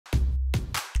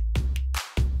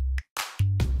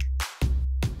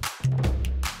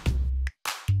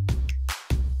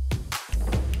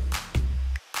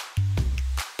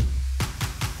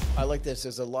like this.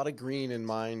 There's a lot of green in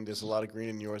mine. There's a lot of green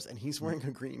in yours, and he's wearing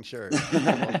a green shirt. I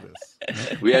love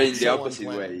this. We are in the opposite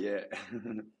way.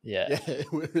 Yeah,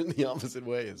 we're in the opposite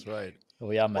way. It's right.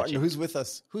 We are Martin, who's with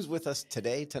us? Who's with us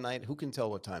today, tonight? Who can tell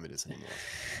what time it is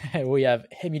anymore? We have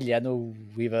Emiliano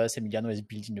with us. Emiliano is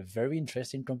building a very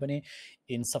interesting company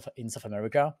in South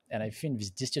America, and I think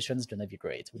this discussion is going to be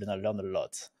great. We're going to learn a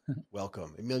lot.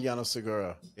 Welcome, Emiliano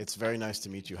Segura. It's very nice to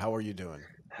meet you. How are you doing?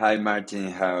 Hi,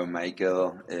 Martin. How,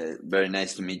 Michael? Very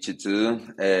nice to meet you too.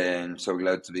 I'm so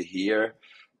glad to be here.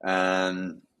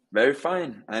 Very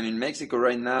fine. I'm in Mexico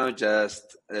right now,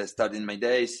 just starting my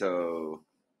day. So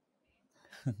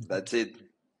that's it.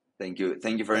 Thank you.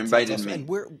 Thank you for inviting awesome. me.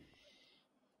 And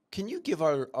can you give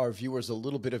our viewers a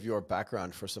little bit of your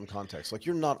background for some context? Like,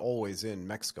 you're not always in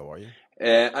Mexico, are you?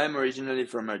 I'm originally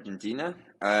from Argentina.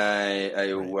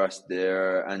 I was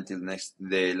there until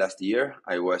the last year.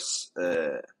 I was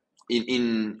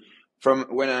from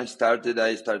when I started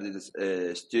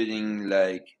studying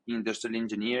like industrial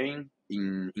engineering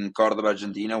in Córdoba,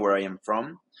 Argentina, where I am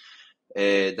from.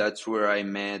 That's where I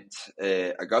met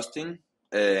Agustin,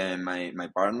 my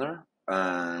partner.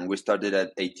 We started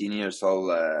at 18 years old,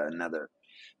 another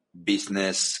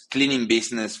cleaning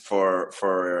business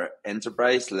for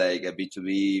enterprise, like a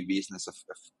B2B business of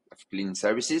cleaning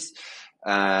services.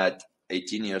 At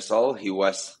 18 years old, he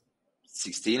was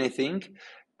 16, I think.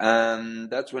 And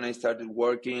that's when I started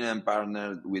working and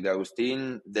partnered with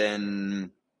Agustin.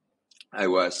 Then I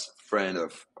was friend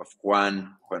of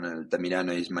Juan. Juan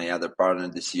Altamirano is my other partner,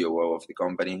 the COO of the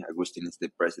company. Agustin is the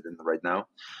president right now.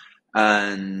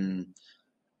 And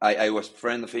I was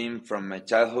friend of him from my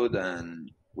childhood,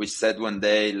 and we sat one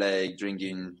day like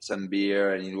drinking some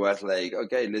beer, and it was like,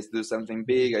 okay, let's do something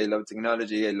big. I love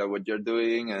technology. I love what you're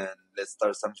doing, and let's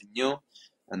start something new.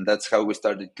 And that's how we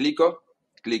started clicOH.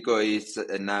 clicOH is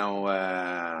now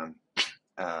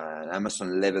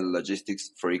Amazon level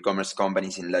logistics for e-commerce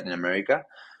companies in Latin America.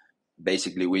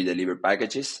 Basically, we deliver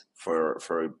packages for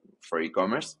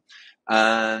e-commerce.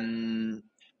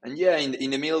 And yeah,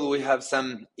 in the middle, we have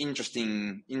some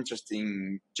interesting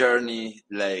journey,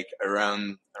 like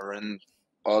around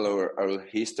all our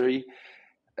history.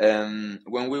 When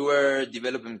we were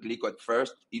developing clicOH at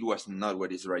first, it was not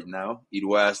what it is right now. It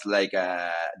was like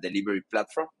a delivery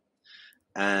platform.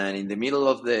 And in the middle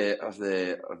of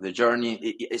the journey,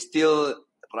 it's still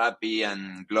Rappi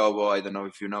and Globo. I don't know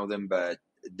if you know them, but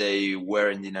they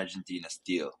weren't in Argentina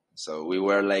still. So we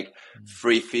were like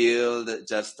free field,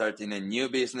 just starting a new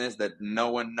business that no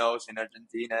one knows in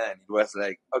Argentina. And it was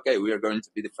like, okay, we are going to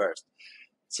be the first.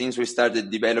 Since we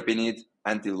started developing it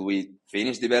until we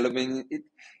finished developing it,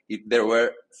 there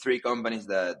were 3 companies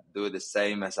that do the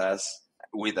same as us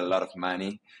with a lot of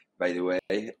money, by the way.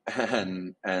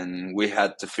 And we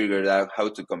had to figure out how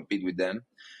to compete with them.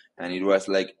 And it was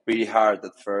like pretty hard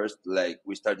at first. Like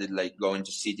we started like going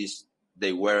to cities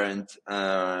they weren't,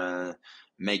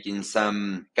 making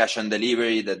some cash on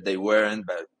delivery that they weren't,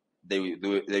 but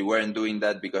they weren't doing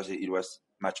that because it was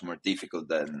much more difficult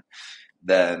than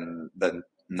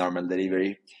normal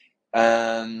delivery.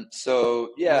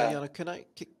 So yeah. Emiliano,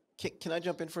 can I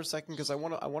jump in for a second, because I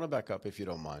want to back up if you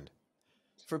don't mind.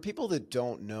 For people that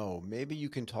don't know, maybe you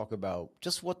can talk about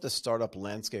just what the startup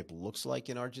landscape looks like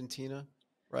in Argentina.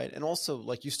 Right. And also,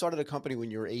 like, you started a company when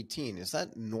you were 18. Is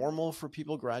that normal for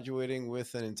people graduating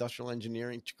with an industrial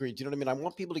engineering degree? Do you know what I mean? I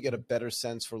want people to get a better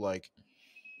sense for like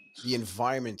the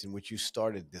environment in which you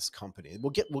started this company.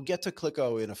 We'll get to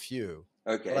clicOH in a few.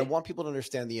 Okay. But I want people to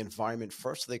understand the environment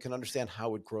first so they can understand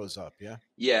how it grows up. Yeah.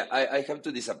 Yeah, I have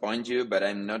to disappoint you, but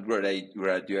I'm not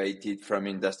graduated from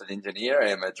industrial engineer. I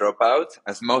am a dropout,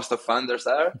 as most of founders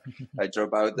are. I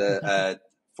drop out at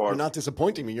You're not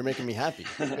disappointing me. You're making me happy.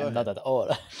 Not at all.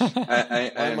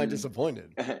 Why am I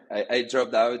disappointed? I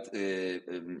dropped out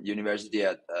university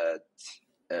at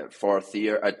 4th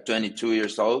year at 22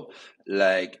 years old.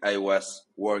 Like I was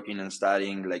working and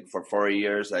studying like for 4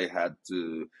 years. I had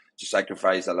to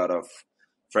sacrifice a lot of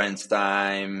friends'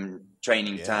 time,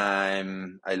 training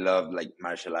time. I love like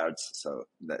martial arts, so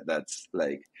that's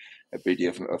like a pretty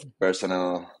of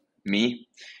personal me.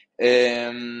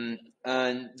 And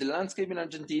the landscape in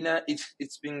Argentina,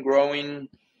 it's been growing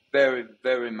very,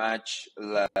 very much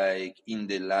like in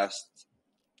the last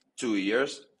 2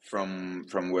 years from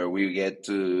where we get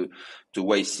to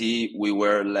YC. We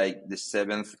were like the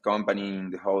 7th company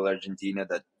in the whole Argentina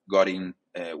that got in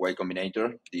Y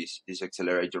Combinator, this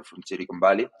accelerator from Silicon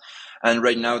Valley. And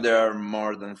right now there are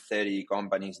more than 30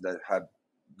 companies that have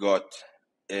got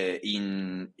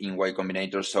in Y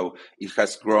Combinator. So it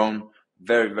has grown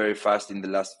very, very fast in the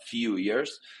last few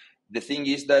years. The thing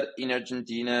is that in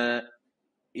Argentina,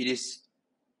 it is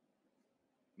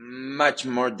much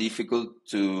more difficult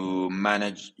to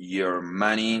manage your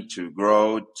money, to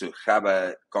grow, to have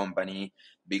a company,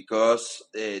 because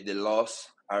the laws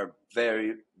are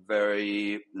very,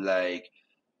 very like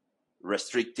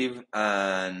restrictive,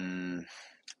 and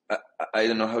I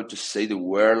don't know how to say the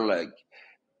word, like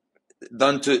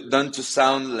don't to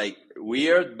sound like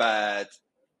weird, but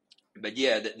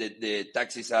yeah, the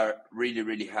taxes are really,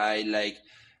 really high. Like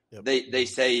they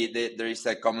say that there is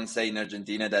a common saying in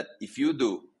Argentina that if you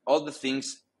do all the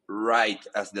things right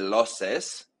as the law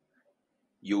says,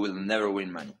 you will never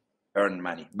earn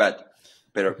money. But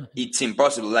it's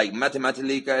impossible, like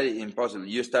mathematically impossible.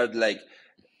 You start like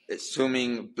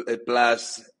assuming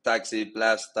plus taxi,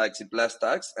 plus taxi, plus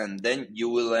tax, and then you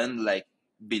will end like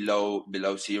below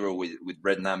zero with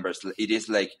red numbers. It is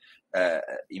like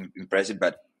impressive,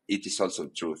 but it is also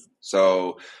truth.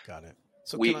 So got it.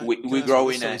 So we grow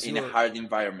in a hard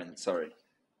environment. Sorry.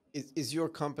 Is your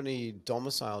company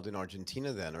domiciled in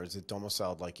Argentina then, or is it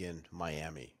domiciled like in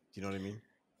Miami? Do you know what I mean?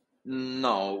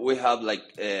 No, we have like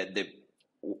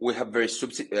we have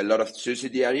a lot of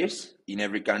subsidiaries in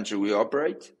every country we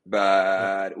operate,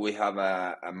 but we have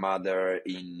a mother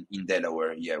in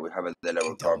Delaware. Yeah, we have a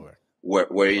Delaware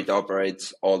where it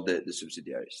operates all the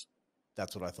subsidiaries.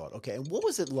 That's what I thought. Okay, and what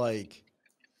was it like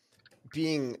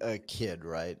being a kid,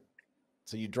 right?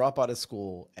 So you drop out of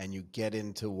school and you get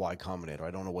into Y Combinator.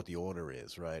 I don't know what the order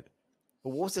is, right?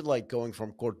 But what was it like going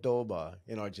from Cordoba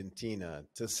in Argentina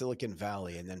to Silicon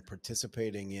Valley and then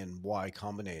participating in Y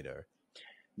Combinator?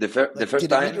 The first time,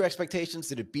 did it meet your expectations?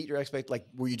 Did it beat your like,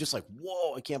 were you just like,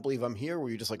 whoa, I can't believe I'm here? Or were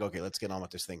you just like, okay, let's get on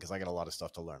with this thing because I got a lot of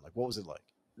stuff to learn? Like, what was it like?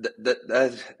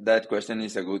 That question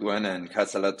is a good one and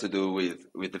has a lot to do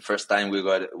with the first time we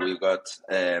got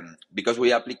because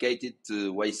we applied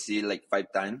to YC like 4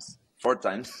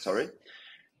 times, sorry.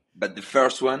 But the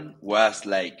first one was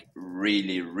like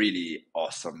really, really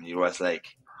awesome. It was like,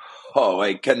 oh,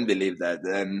 I can't believe that.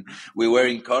 And we were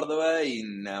in Cordoba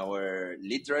in our,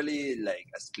 literally like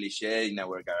as cliche, in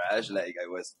our garage. Like I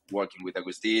was working with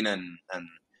Agustin and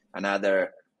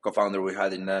another co-founder we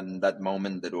had in that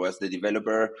moment that was the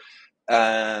developer.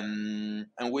 And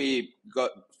we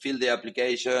filled the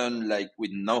application like with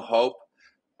no hope.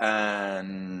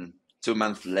 And 2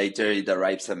 months later, it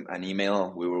arrives an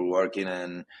email. We were working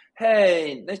and,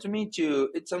 hey, nice to meet you.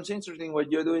 It sounds interesting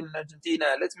what you're doing in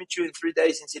Argentina. Let's meet you in 3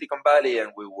 days in Silicon Valley.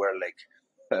 And we were like,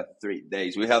 3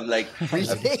 days. We have like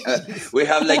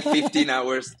 15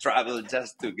 hours travel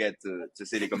just to get to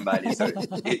Silicon Valley. So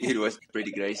it was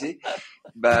pretty crazy.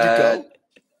 But did you go?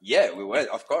 Yeah, we went.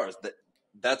 Of course.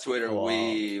 That's where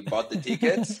we bought the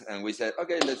tickets, and we said,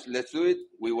 okay, let's do it.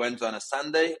 We went on a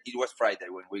Sunday. It was Friday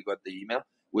when we got the email.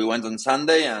 We went on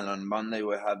Sunday, and on Monday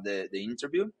we had the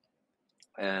interview.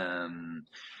 And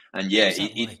yeah,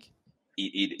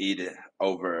 it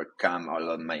overcome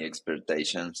all of my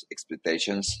expectations.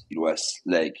 It was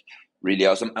like really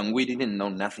awesome, and we didn't know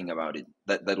nothing about it.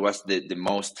 That was the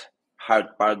most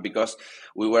hard part, because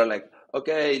we were like,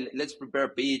 okay, let's prepare a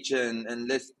pitch and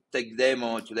let's take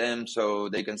demo to them so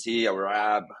they can see our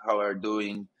app, how we're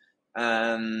doing.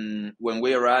 And when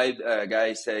we arrived, a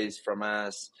guy says from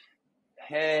us,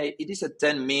 hey, it is a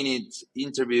 10-minute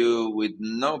interview with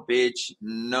no pitch,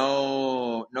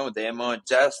 no demo.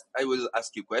 Just I will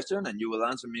ask you questions and you will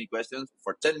answer me questions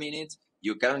for 10 minutes.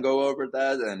 You can go over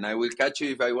that and I will catch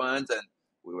you if I want. And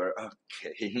we were,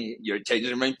 okay, you're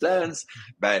changing my plans.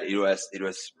 But it was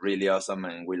really awesome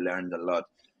and we learned a lot.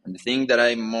 And the thing that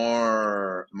I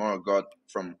more got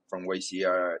from YC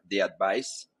are the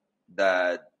advice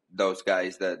that those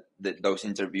guys, those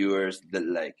interviewers, that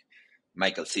like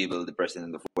Michael Siebel, the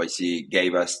president of YC,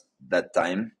 gave us that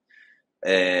time,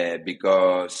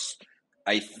 because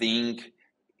I think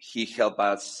he helped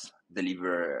us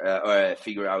deliver,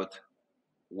 figure out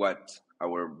what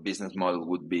our business model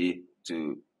would be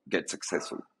to get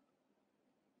successful.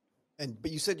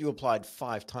 But you said you applied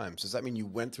 5 times. Does that mean you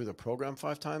went through the program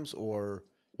 5 times, or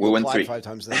we went 3? 5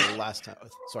 times, and then the last time,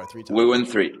 3 times. We went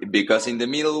 3 because in the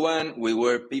middle one we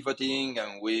were pivoting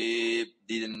and we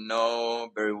didn't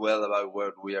know very well about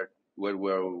what we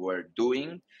were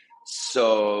doing.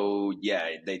 So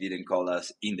yeah, they didn't call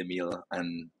us in the middle,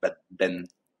 but then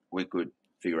we could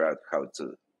figure out how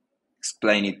to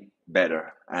explain it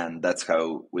better, and that's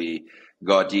how we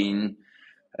got in.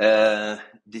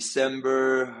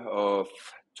 December of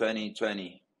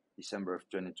 2020.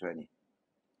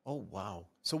 Oh, wow.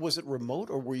 So was it remote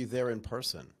or were you there in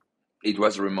person? It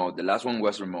was remote. The last one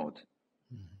was remote.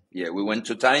 Mm-hmm. Yeah, we went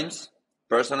 2 times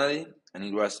personally, and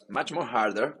it was much more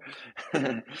harder.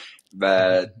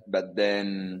 but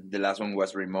then the last one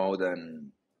was remote,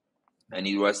 and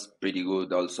it was pretty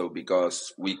good also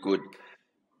because we could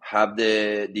have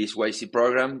this YC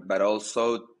program, but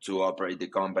also to operate the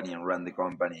company and run the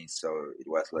company. So it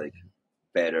was like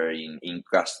better in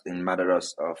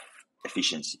matters of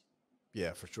efficiency.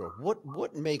 Yeah, for sure.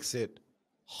 What makes it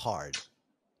hard?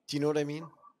 Do you know what I mean?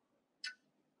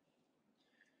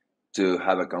 To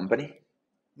have a company?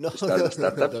 No, To start a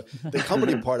startup? the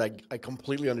company part I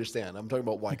completely understand. I'm talking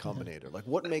about Y Combinator. Like,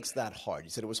 what makes that hard? You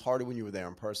said it was harder when you were there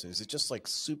in person. Is it just like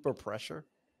super pressure?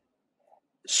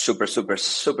 Super.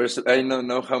 I don't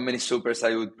know how many supers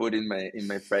I would put in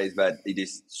my phrase, but it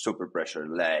is super pressure.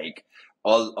 Like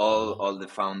all the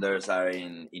founders are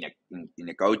in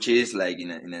a coaches, like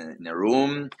in a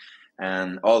room,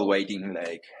 and all waiting.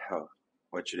 Like,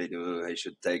 what should I do? I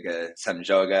should take some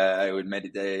yoga. I would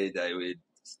meditate. I would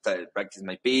practice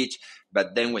my pitch.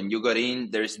 But then when you got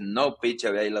in, there is no pitch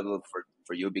available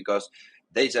for you, because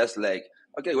they just like,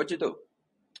 okay, what you do?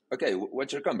 Okay,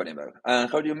 what's your company about?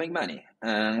 And how do you make money?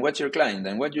 And what's your client?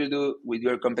 And what do you do with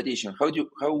your competition? How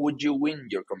would you win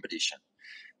your competition?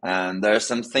 And there are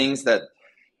some things that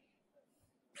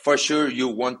for sure you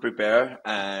won't prepare,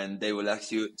 and they will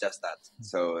ask you just that.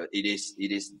 So it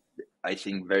is I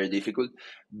think very difficult.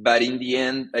 But in the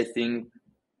end, I think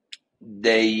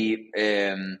they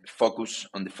focus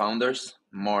on the founders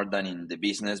more than in the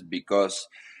business, because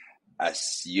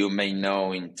as you may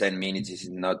know, in 10 minutes, it's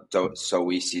not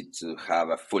so easy to have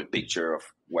a full picture of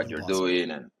what you're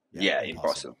doing. And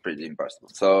impossible, pretty impossible.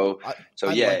 So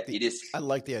it is. I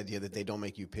like the idea that they don't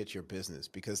make you pitch your business,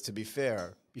 because to be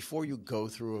fair, before you go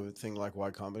through a thing like Y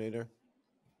Combinator,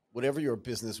 whatever your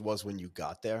business was when you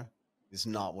got there is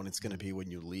not what it's going to be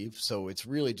when you leave. So it's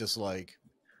really just like,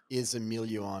 is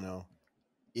Emiliano,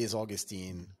 is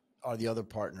Augustine, are the other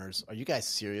partners, are you guys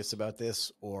serious about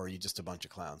this, or are you just a bunch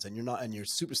of clowns? And you're not, and you're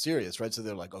super serious, right? So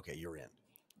they're like, okay, you're in.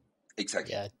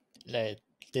 Exactly. Yeah, like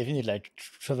definitely, like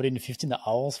traveling 15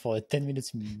 hours for a 10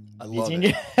 minutes meeting. I love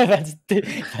it.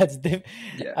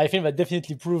 I think that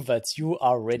definitely proves that you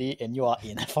are ready and you are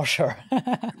in for sure.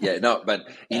 But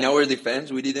in our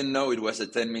defense, we didn't know it was a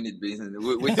 10-minute business.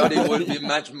 We thought it would be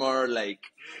much more like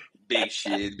big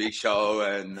shit, big show,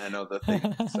 and other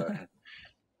things.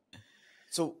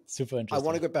 So super interesting. I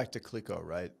want to go back to clicOH,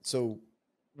 right? So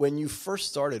when you first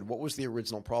started, what was the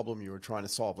original problem you were trying to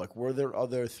solve? Like, were there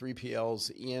other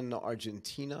 3PLs in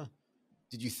Argentina?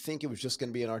 Did you think it was just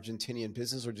going to be an Argentinian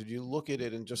business, or did you look at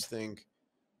it and just think,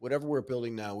 whatever we're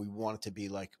building now, we want it to be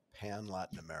like pan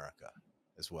Latin America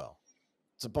as well?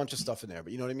 It's a bunch of stuff in there,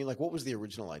 but you know what I mean? Like, what was the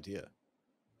original idea?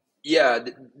 Yeah,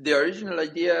 the original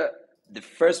idea, the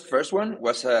first one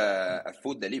was a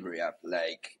food delivery app,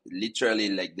 like literally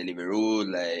like Deliveroo,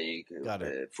 like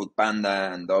Food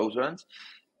Panda and those ones.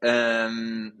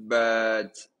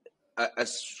 But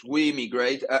as we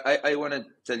migrate, I want to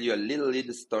tell you a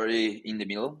little story in the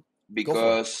middle,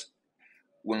 because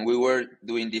when we were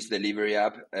doing this delivery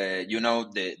app,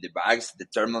 the bags, the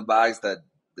thermal bags that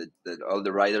all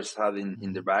the riders have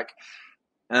in their bag.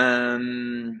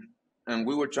 And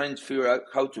we were trying to figure out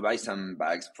how to buy some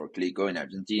bags for clicOH in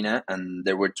Argentina, and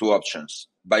there were two options: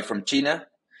 buy from China,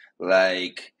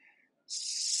 like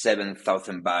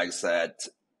 7,000 bags at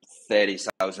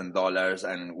 $30,000,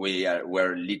 and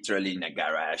we're literally in a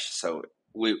garage, so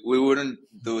we wouldn't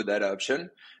do that option.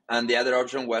 And the other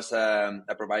option was a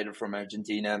provider from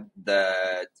Argentina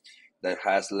that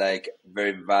has like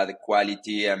very bad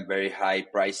quality and very high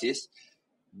prices.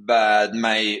 But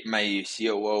my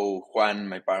COO, Juan,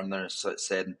 my partner,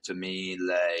 said to me,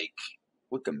 like,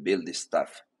 we can build this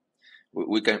stuff.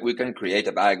 We can create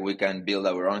a bag. We can build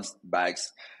our own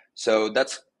bags. So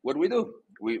that's what we do.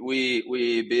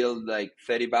 We build like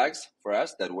 30 bags for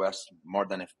us. That was more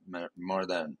than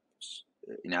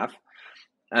enough.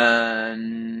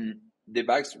 And the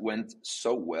bags went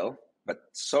so well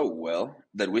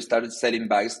that we started selling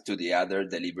bags to the other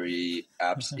delivery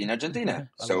apps in Argentina.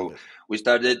 So we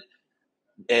started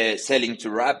selling to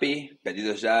Rappi,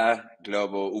 Pedidos Ya,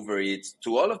 Globo, Uber Eats.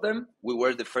 To all of them, we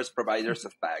were the first providers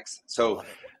of bags. So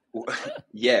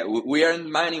we earned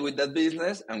money with that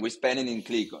business, and we spent it in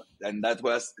clicOH. And that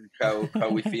was how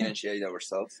we financiate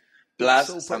ourselves,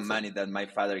 plus some money that my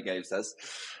father gave us.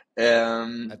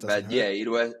 But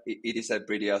it is a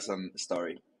pretty awesome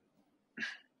story.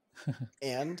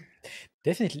 And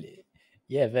definitely,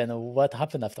 then what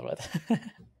happened after that?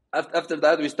 After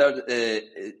that, we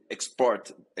started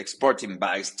exporting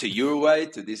bags to Uruguay,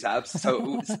 to these apps.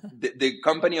 So the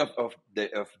company of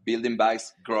building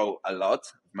bags grow a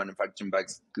lot, manufacturing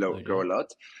bags grow a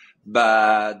lot.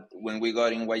 But when we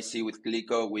got in YC with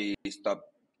clicOH, we stopped.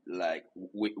 Like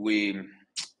we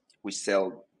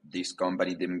sell this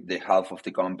company, the half of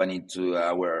the company, to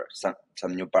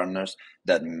some new partners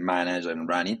that manage and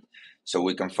run it. so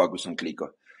we can focus on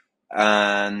clicOH.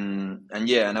 And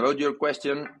yeah, and about your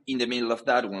question, in the middle of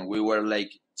that, when we were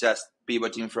like just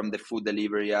pivoting from the food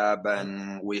delivery app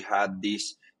and we had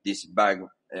this bag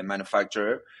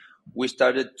manufacturer, we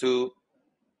started to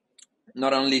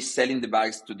not only selling the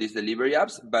bags to these delivery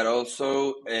apps, but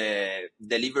also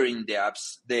delivering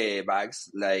the bags,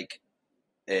 like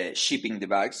shipping the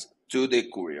bags to the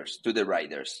couriers, to the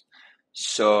riders.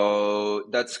 So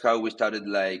that's how we started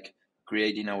like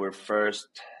creating our first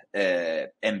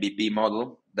MVP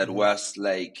model that was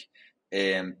like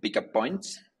pickup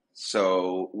points.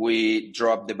 So we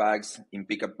dropped the bags in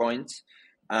pickup points,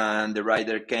 and the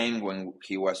rider came when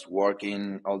he was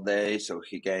working all day. So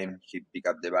he came, he picked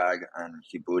up the bag, and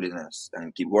he put it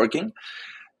and keep working.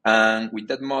 And with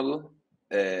that model,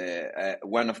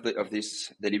 one of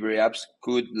these delivery apps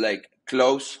could like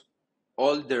close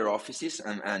all their offices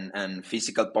and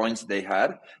physical points they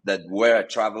had that were a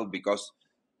travel, because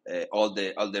all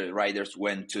the riders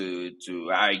went to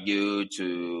argue,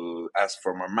 to ask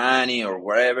for more money or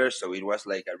whatever. So it was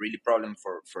like a really problem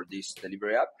for this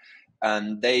delivery app,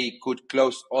 and they could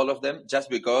close all of them just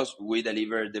because we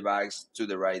delivered the bags to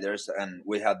the riders, and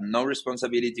we had no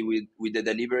responsibility with the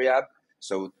delivery app,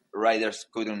 so riders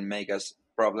couldn't make us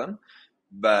problem.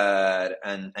 But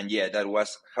and yeah, that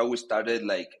was how we started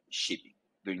like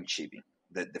doing shipping,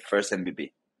 the first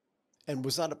MVP. And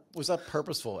was that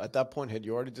purposeful? At that point, had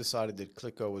you already decided that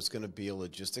clicOH was going to be a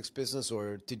logistics business,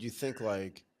 or did you think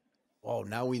like, oh,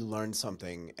 now we learned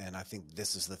something, and I think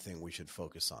this is the thing we should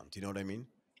focus on? Do you know what I mean?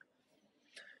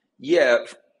 Yeah,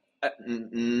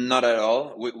 not at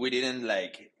all. We didn't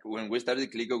like, when we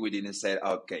started clicOH, we didn't say,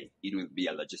 okay, it will be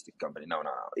a logistic company. No.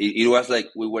 It was like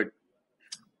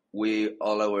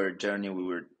all our journey, we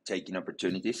were taking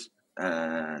opportunities,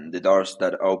 and the doors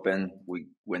that opened, we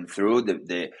went through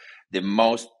the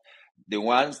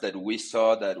ones that we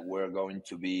saw that were going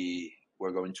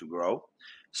to grow.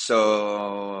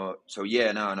 So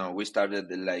yeah, no, we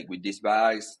started like with these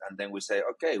bags, and then we say,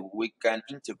 okay, we can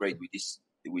integrate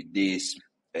with this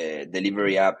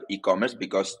delivery app eCommerce,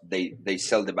 because they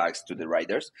sell the bags to the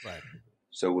riders. Right.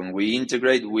 So when we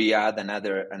integrate, we add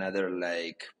another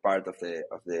like part of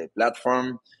the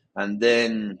platform, and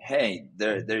then hey,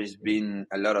 there has been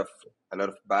a lot of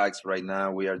bags right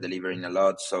now. We are delivering a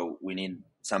lot, so we need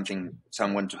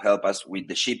someone to help us with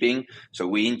the shipping. So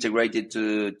we integrated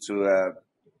to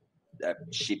a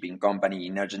shipping company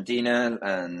in Argentina,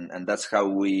 and that's how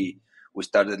we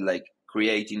started like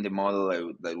creating the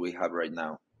model that we have right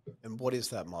now. And what is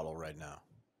that model right now?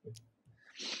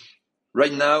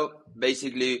 Right now,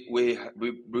 basically, we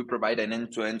provide an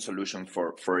end-to-end solution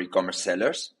for e-commerce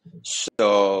sellers.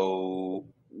 So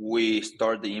we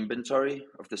store the inventory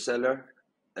of the seller.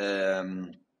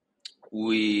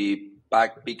 We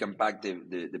pick and pack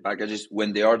the packages.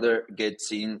 When the order gets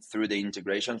in through the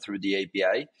integration, through the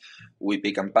API, we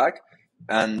pick and pack.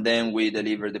 And then we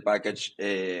deliver the package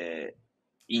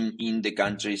in the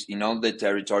countries, in all the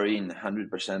territory, in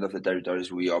 100% of the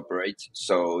territories we operate.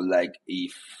 So like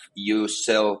if you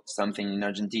sell something in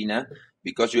Argentina,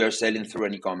 because you are selling through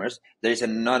an e-commerce, there is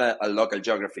not a local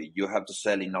geography. You have to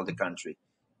sell in all the country.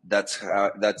 That's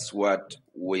what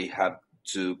we have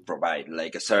to provide,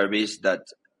 like a service that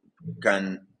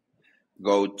can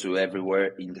go to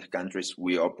everywhere in the countries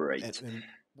we operate.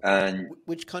 And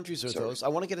which countries are those? I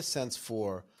want to get a sense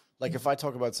for, like, if I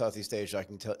talk about Southeast Asia, I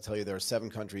can tell you there are 7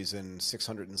 countries and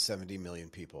 670 million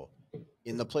people.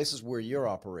 In the places where you're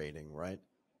operating, right,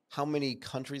 how many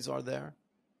countries are there?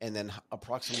 And then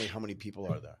approximately how many people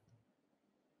are there?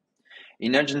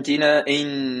 In Argentina,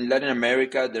 in Latin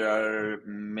America, there are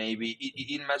maybe,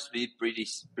 it must be pretty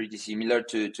similar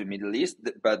to Middle East,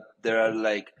 but there are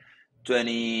like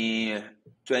 20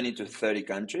 to 30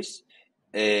 countries.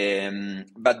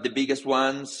 But the biggest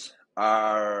ones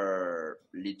are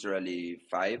literally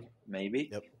 5, maybe.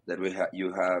 Yep. That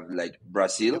you have like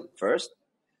Brazil first,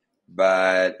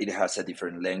 but it has a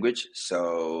different language.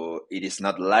 So it is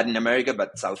not Latin America,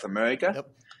 but South America. Yep.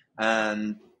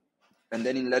 And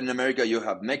then in Latin America, you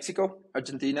have Mexico,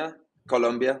 Argentina,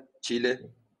 Colombia, Chile,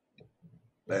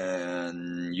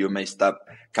 and you may stop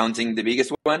counting the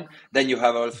biggest one. Then you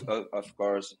have, of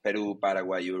course, Peru,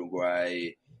 Paraguay,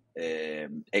 Uruguay,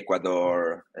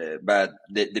 Ecuador. But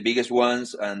the biggest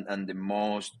ones and the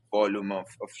most volume of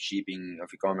shipping of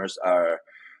e-commerce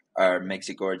are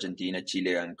Mexico, Argentina,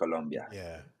 Chile, and Colombia.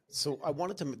 Yeah. So I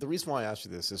wanted to, the reason why I asked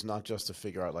you this is not just to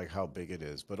figure out like how big it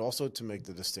is, but also to make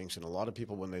the distinction. A lot of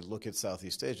people, when they look at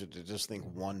Southeast Asia, they just think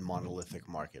one monolithic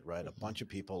market, right? A bunch of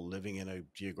people living in a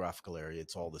geographical area,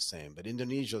 it's all the same. But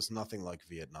Indonesia is nothing like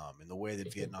Vietnam in the way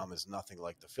that Vietnam is nothing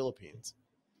like the Philippines.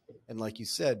 And like you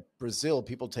said, Brazil,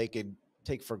 people take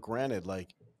for granted,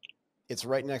 like it's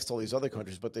right next to all these other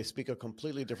countries, but they speak a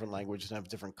completely different language and have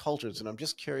different cultures. And I'm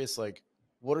just curious, like,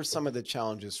 what are some of the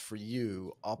challenges for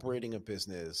you operating a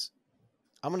business?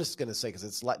 I'm just going to say, because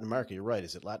it's Latin America, you're right.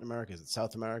 Is it Latin America? Is it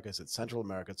South America? Is it Central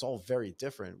America? It's all very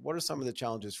different. What are some of the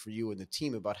challenges for you and the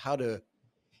team about how to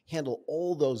handle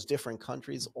all those different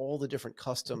countries, all the different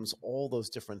customs, all those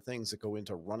different things that go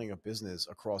into running a business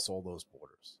across all those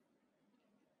borders?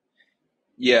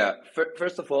 Yeah,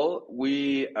 first of all,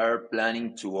 we are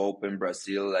planning to open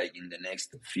Brazil like in the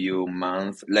next few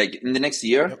months, like in the next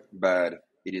year, Yep. but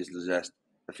it is just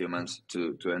a few months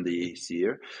to end this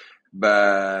year.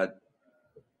 But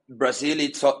Brazil,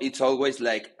 it's always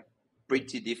like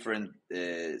pretty different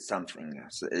something.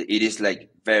 So it is like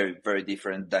very, very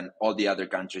different than all the other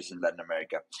countries in Latin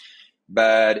America.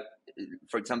 But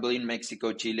for example, in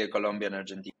Mexico, Chile, Colombia, and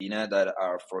Argentina, that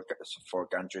are four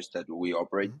countries that we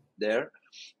operate there.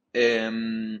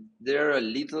 There are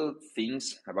little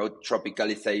things about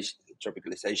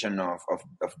tropicalization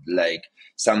of like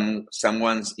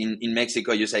someone's in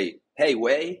Mexico you say hey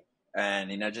way,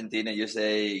 and in Argentina you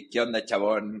say ¿Qué onda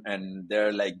chabón? And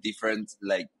they're like different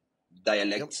like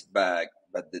dialects, but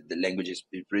the language is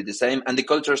pretty the same, and the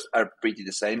cultures are pretty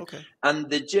the same. Okay. And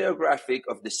the geographic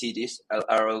of the cities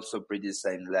are also pretty the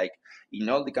same. Like in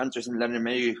all the countries in Latin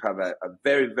America, you have a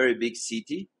very, very big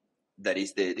city that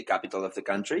is the capital of the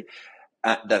country,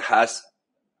 that has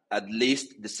at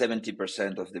least the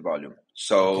 70% of the volume.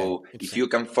 So if you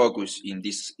can focus in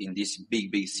this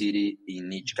big city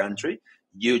in each country,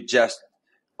 you just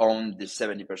own the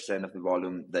 70% of the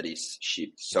volume that is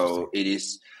shipped. So it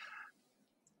is,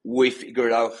 we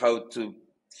figured out how to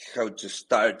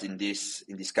start in these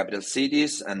capital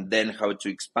cities, and then how to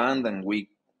expand. And we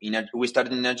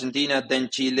started in Argentina, then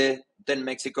Chile, then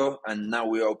Mexico, and now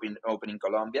we open in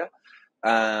Colombia.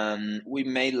 We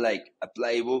made like a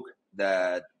playbook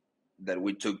that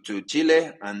we took to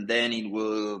Chile, and then it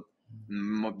will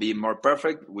be more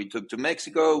perfect. We took to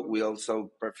Mexico. We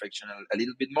also perfected a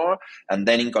little bit more, and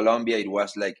then in Colombia it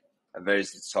was like a very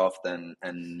soft and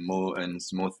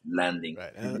smooth landing.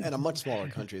 Right, and a much smaller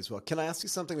country as well. Can I ask you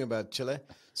something about Chile?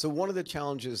 So one of the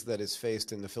challenges that is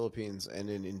faced in the Philippines and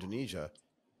in Indonesia,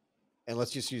 and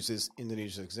let's just use this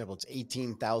Indonesia example, it's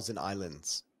 18,000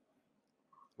 islands.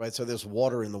 Right, so there's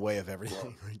water in the way of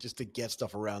everything, right, just to get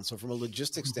stuff around. So from a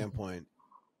logistics standpoint,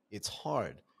 it's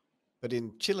hard. But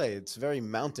in Chile, it's very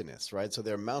mountainous, right? So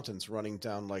there are mountains running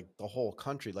down like the whole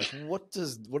country. Like, what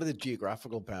are the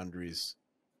geographical boundaries?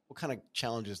 What kind of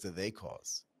challenges do they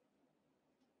cause?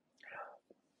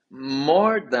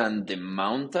 More than the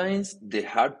mountains, the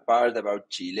hard part about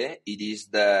Chile, it is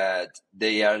that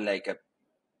they are like a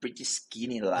pretty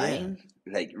skinny line,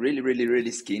 like really, really,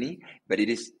 really skinny, but it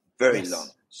is very long.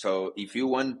 So if you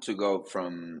want to go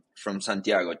from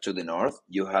Santiago to the north,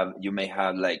 you may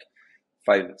have like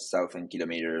 5,000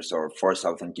 kilometers or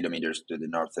 4,000 kilometers to the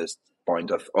northeast point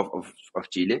of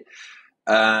Chile.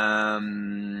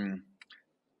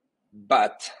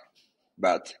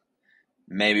 But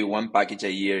maybe one package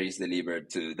a year is delivered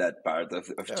to that part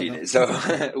of Chile. So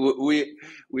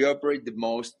we operate the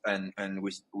most, and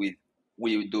we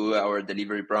do our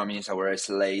delivery promise, our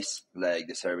SLAs, like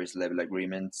the service level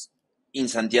agreements, in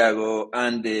Santiago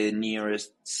and the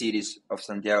nearest cities of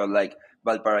Santiago, like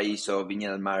Valparaiso, Viña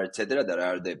del Mar, etc., that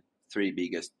are the three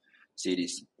biggest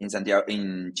cities in Santiago,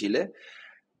 in Chile.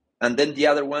 And then the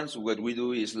other ones, what we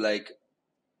do is like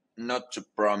not to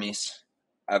promise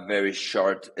a very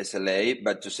short SLA,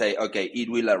 but to say, okay, it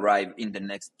will arrive in the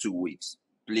next 2 weeks.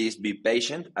 Please be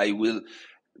patient. I will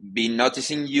be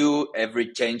noticing you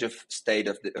every change of state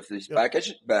of this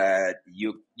package, but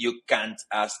you can't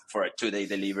ask for a 2-day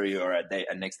delivery or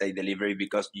a next day delivery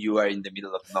because you are in the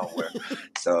middle of nowhere.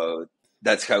 So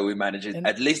that's how we manage it,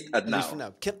 at least now. For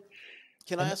now.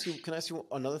 Can I ask you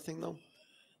another thing though?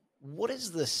 What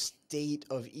is the state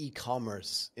of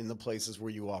e-commerce in the places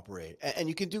where you operate? And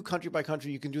you can do country by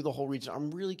country, you can do the whole region. I'm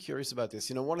really curious about this.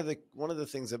 You know, one of the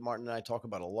things that Martin and I talk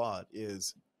about a lot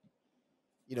is,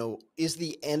 you know, is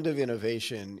the end of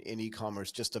innovation in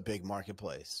e-commerce just a big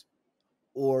marketplace?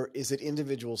 Or is it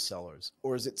individual sellers?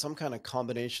 Or is it some kind of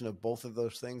combination of both of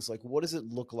those things? Like, what does it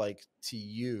look like to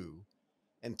you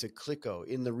and to clicOH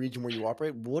in the region where you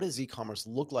operate? What does e-commerce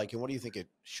look like? And what do you think it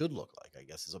should look like, I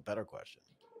guess, is a better question.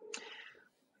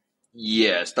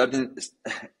 Yeah, it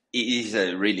is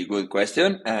a really good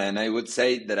question. And I would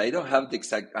say that I don't have the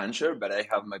exact answer, but I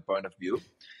have my point of view.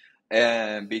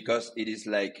 Because it is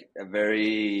like a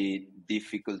very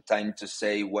difficult time to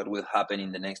say what will happen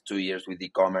in the next 2 years with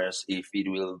e-commerce, if it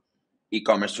will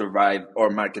e-commerce survive or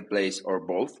marketplace or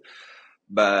both.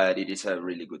 but it is a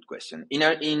really good question. In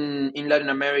Latin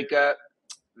America,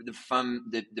 the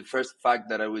first fact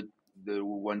that I would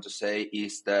want to say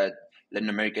is that Latin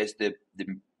America is the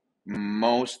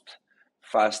most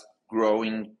fast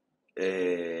growing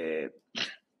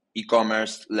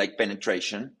e-commerce like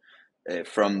penetration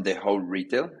from the whole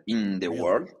retail in the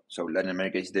world. So Latin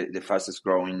America is the fastest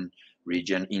growing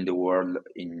region in the world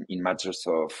in matters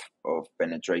of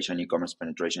penetration, e-commerce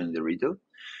penetration in the retail.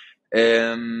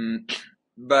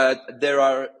 But there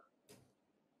are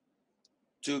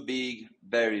two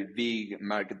very big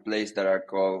marketplaces that are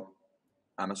called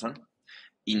Amazon.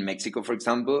 In Mexico, for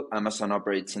example, Amazon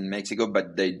operates in Mexico,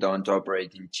 but they don't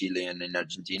operate in Chile and in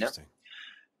Argentina.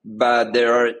 But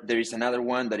there is another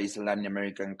one that is a Latin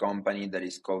American company that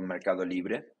is called Mercado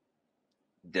Libre.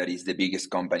 That is the biggest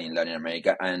company in Latin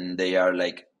America, and they are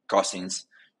like cousins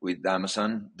with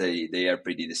Amazon. They are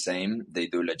pretty the same. They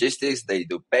do logistics, they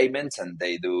do payments, and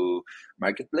they do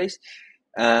marketplace.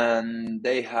 And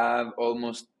they have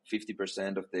almost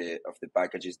 50% of the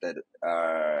packages that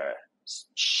are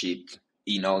shipped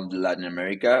in all Latin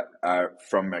America are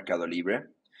from Mercado Libre.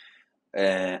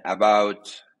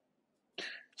 About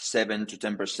 7 to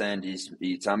 10%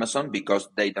 is Amazon, because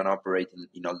they don't operate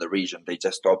in all the region. They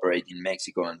just operate in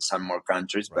Mexico and some more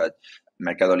countries, but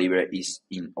Mercado Libre is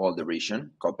in all the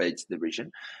region, cooperates the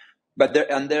region. But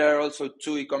there are also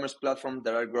two e-commerce platforms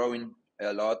that are growing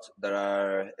a lot, that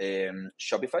are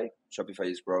Shopify. Shopify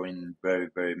is growing very,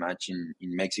 very much in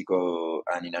Mexico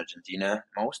and in Argentina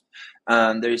most.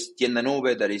 And there is Tienda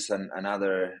Nube, that is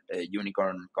another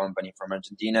unicorn company from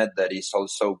Argentina that is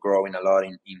also growing a lot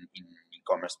in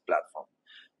e-commerce platform.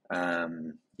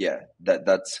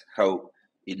 That's how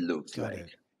it looks Got like.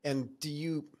 it. And do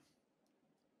you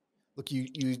look?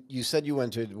 You said you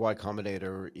went to Y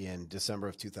Combinator in December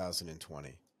of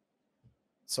 2020.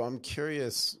 So I'm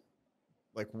curious,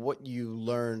 like, what you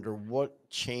learned or what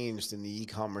changed in the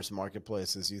e-commerce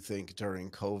marketplaces, you think, during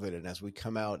COVID, and as we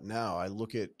come out now. I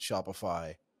look at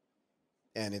Shopify,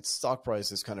 and its stock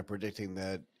price is kind of predicting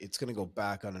that it's going to go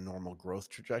back on a normal growth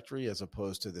trajectory as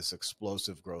opposed to this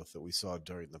explosive growth that we saw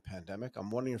during the pandemic.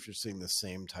 I'm wondering if you're seeing the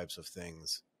same types of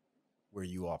things where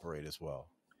you operate as well.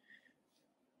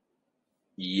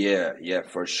 Yeah,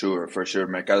 for sure.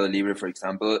 Mercado Libre, for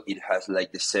example, it has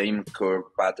like the same curve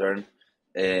pattern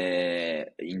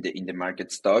in the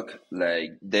market stock.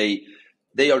 Like they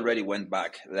already went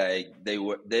back. Like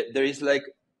there is like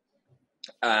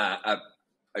a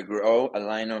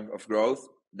line of growth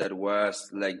that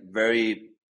was like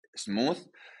very smooth,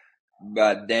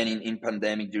 but then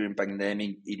during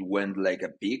pandemic it went like a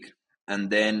peak, and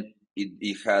then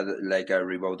it had like a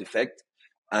rebound effect,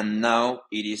 and now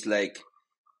it is like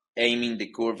aiming the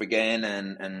curve again,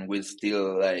 and will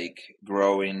still like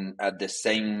growing at the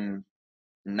same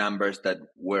numbers that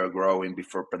were growing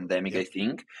before pandemic. I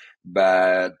think,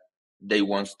 but they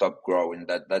won't stop growing.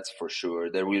 That's for sure.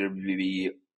 There will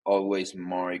be always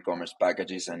more e-commerce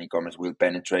packages, and e-commerce will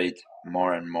penetrate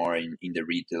more and more in the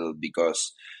retail,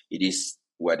 because it is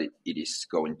what it is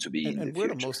going to be in the future. And where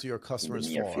do most of your customers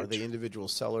fall? Future. Are they individual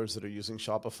sellers that are using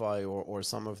Shopify or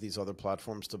some of these other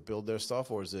platforms to build their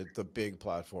stuff, or is it the big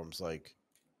platforms like,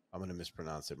 I'm going to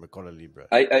mispronounce it, Mercado Libre?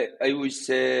 I would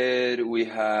say we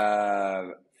have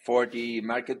 40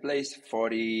 marketplace,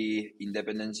 40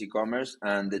 independent e-commerce,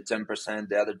 and the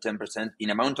other 10% in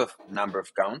amount of number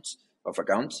of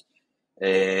accounts.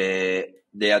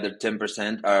 The other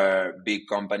 10% are big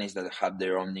companies that have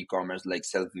their own e-commerce, like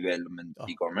self-development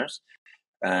e-commerce.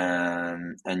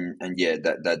 And yeah,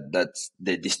 that's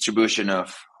the distribution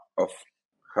of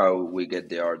how we get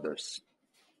the orders.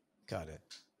 Got it.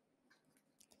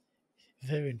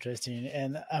 Very interesting.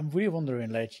 And I'm really wondering,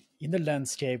 like, in the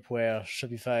landscape where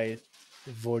Shopify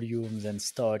volumes and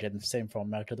stock, and same for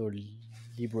Mercado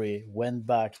Libre, went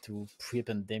back to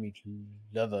pre-pandemic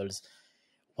levels,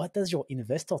 what does your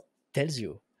investor tells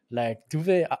you? Like, do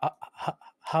they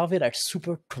are they like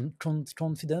super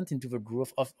confident into the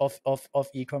growth of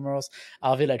e-commerce?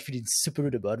 Are they like feeling super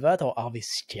good about that, or are they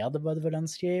scared about the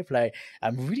landscape? Like,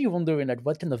 I'm really wondering, like,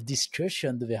 what kind of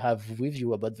discussion do they have with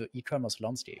you about the e-commerce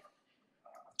landscape?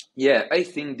 Yeah, I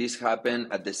think this happened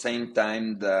at the same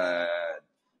time that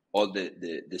all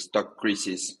the stock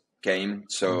crisis came.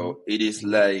 So it is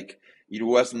like, it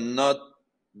was not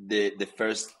the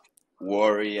first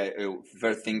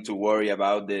thing to worry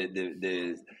about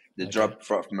the drop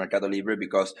from Mercado Libre,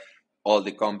 because all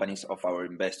the companies of our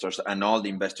investors and all the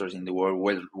investors in the world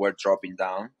were dropping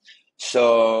down.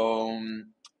 So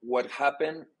what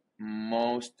happened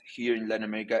most here in Latin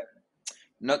America,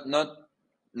 not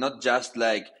just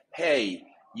like, hey,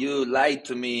 you lied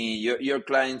to me. Your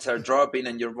clients are dropping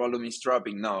and your volume is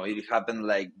dropping. No, it happened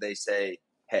like they say,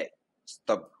 hey,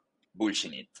 stop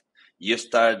bullshitting it. You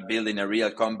start building a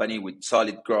real company with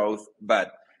solid growth,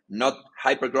 but not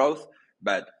hyper growth,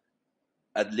 but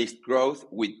at least growth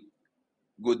with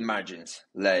good margins.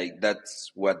 Like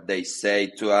that's what they say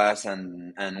to us.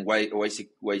 And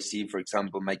YC, for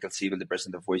example, Michael Siebel, the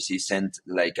president of YC, sent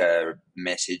like a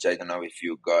message. I don't know if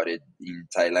you got it in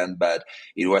Thailand, but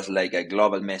it was like a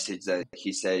global message that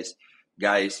he says,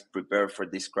 guys, prepare for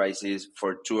this crisis.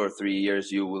 For 2 or 3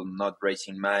 years, you will not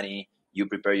raising money. You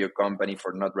prepare your company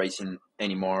for not raising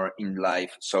anymore in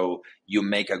life. So you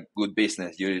make a good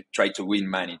business. You try to win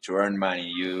money, to earn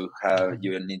money. You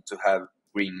need to have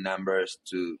green numbers,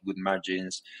 to good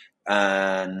margins,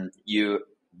 and you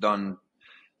don't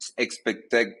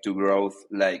expect tech to grow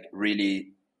like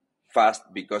really fast,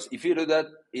 because if you do that,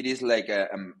 it is like a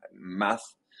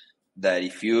math that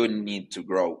if you need to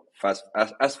grow fast,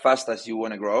 as fast as you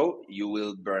want to grow, you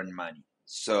will burn money.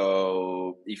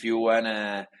 So if you want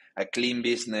a clean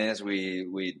business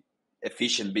with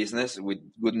efficient business with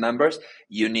good numbers,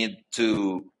 you need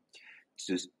to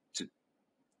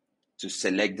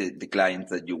select the clients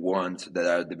that you want, that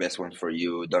are the best ones for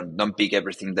you. Don't pick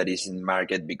everything that is in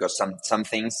market, because some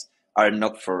things are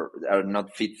not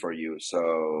fit for you.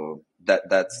 So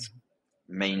that's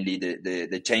mainly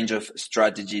the change of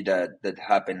strategy that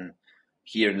happened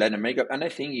here in Latin America, and I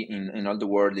think in all the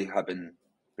world it happened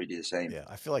pretty the same. Yeah,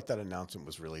 I feel like that announcement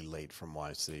was really late from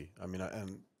YC. I mean,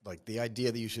 and like the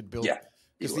idea that you should build. Yeah.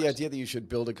 Because the idea that you should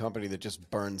build a company that just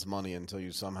burns money until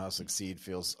you somehow succeed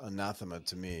feels anathema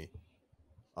to me.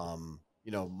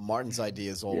 Martin's idea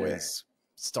is always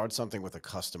start something with a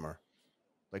customer,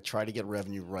 like try to get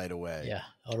revenue right away. Yeah,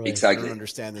 always. Exactly. I don't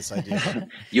understand this idea.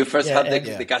 You first have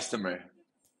the customer.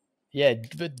 Yeah,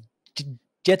 but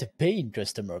get a paying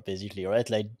customer, basically, right?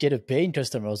 Like get a paying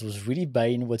customers who's really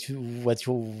buying what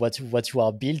you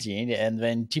are building, and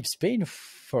then keeps paying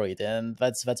for it. And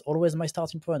that's always my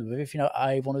starting point with everything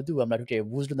I want to do. I'm like, okay,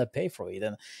 who's gonna pay for it?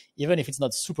 And even if it's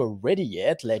not super ready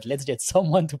yet, like let's get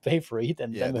someone to pay for it,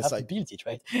 and then we have to build it,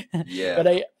 right?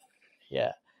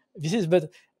 Yeah.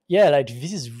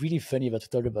 This is really funny that we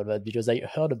talk about that, because I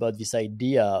heard about this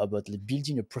idea about like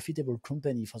building a profitable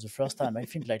company for the first time, I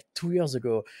think like 2 years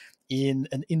ago, in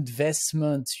an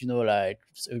investment, like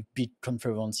a big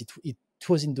conference. It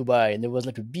was in Dubai, and there was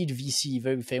like a big VC,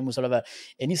 very famous, all of that.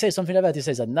 And he says something like that. He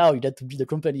says that now you have to build a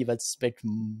company that's make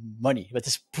money, that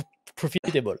is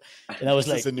profitable. And I was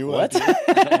like, what?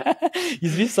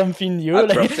 Is this something new?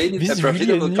 This is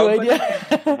really a new idea.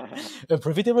 A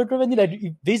profitable company?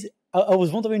 Like this, I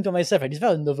was wondering to myself, is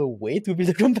there another way to build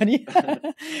a company?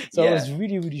 So I was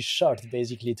really, really shocked,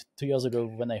 basically, 2 years ago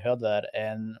when I heard that,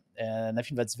 and I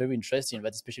think that's very interesting.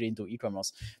 That especially into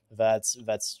e-commerce, that's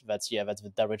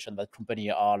the direction that company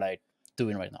are like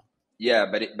doing right now. Yeah,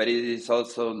 but it is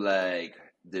also like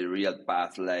the real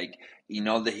path. Like in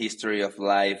all the history of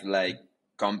life, like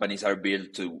companies are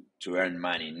built to earn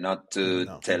money, not to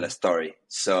tell a story.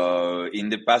 So in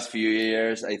the past few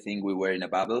years, I think we were in a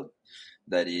bubble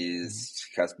that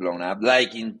has blown up,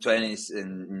 like in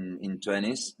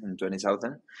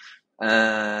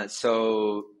 20,000.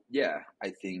 So yeah, I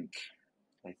think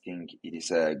it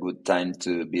is a good time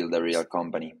to build a real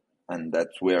company, and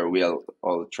that's where we are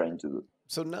all trying to do.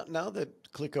 So now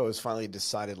that clicOH has finally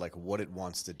decided like what it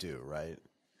wants to do, right?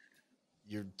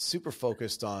 You're super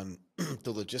focused on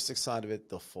the logistics side of it,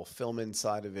 the fulfillment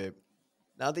side of it.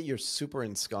 Now that you're super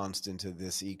ensconced into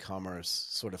this e-commerce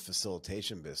sort of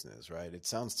facilitation business, right? It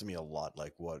sounds to me a lot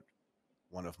like what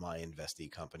one of my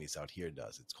investee companies out here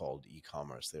does. It's called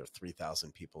eCommerce. There are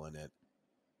 3,000 people in it.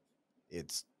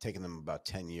 It's taken them about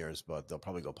 10 years, but they'll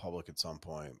probably go public at some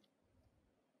point.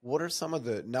 What are some of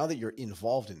now that you're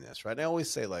involved in this, right? I always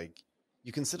say like,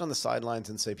 you can sit on the sidelines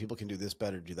and say people can do this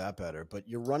better, do that better, but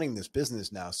you're running this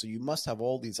business now. So you must have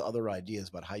all these other ideas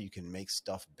about how you can make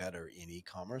stuff better in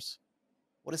e-commerce.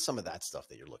 What is some of that stuff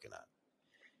that you're looking at?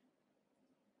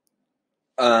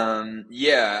 I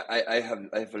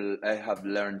have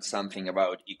learned something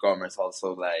about e-commerce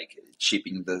also, like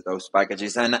shipping those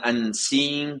packages and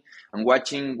seeing and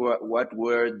watching what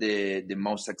were the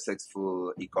most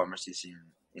successful e-commerces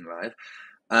in life.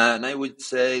 And I would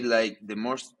say like the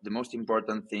most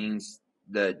important things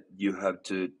that you have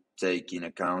to take in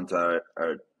account are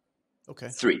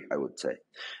three, I would say.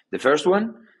 The first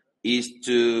one is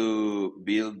to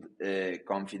build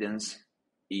confidence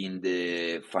in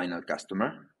the final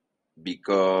customer,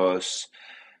 because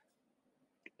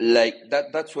like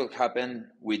that's what happened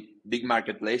with big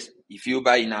marketplace. If you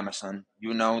buy in Amazon,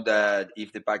 you know that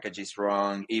if the package is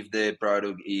wrong, if the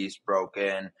product is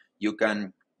broken, you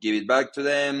can give it back to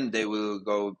them. They will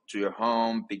go to your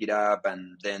home, pick it up,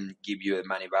 and then give you the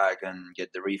money back and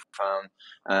get the refund.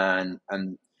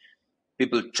 And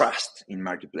people trust in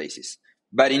marketplaces.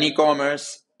 But in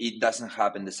e-commerce, it doesn't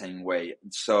happen the same way.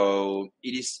 So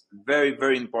it is very,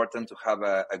 very important to have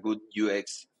a good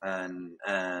UX and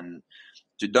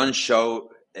to don't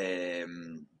show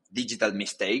digital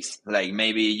mistakes. Like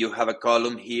maybe you have a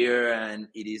column here and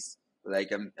it is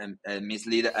like a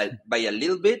mislead by a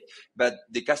little bit, but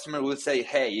the customer will say,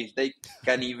 hey, if they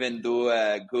can even do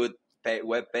a good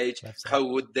web page, how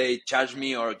would they charge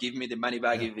me or give me the money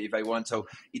back if I want? So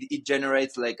it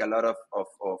generates like a lot of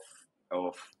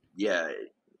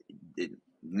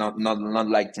not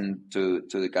liking to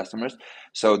the customers.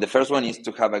 So the first one is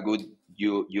to have a good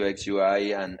UX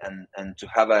UI and to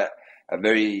have a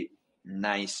very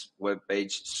nice web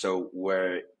page, so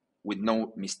where with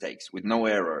no mistakes, with no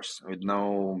errors, with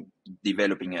no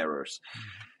developing errors.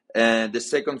 And the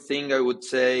second thing I would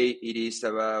say, it is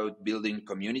about building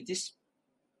communities.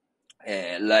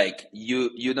 Like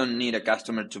you don't need a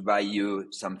customer to buy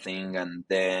you something and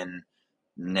then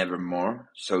never more.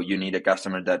 So you need a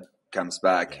customer that comes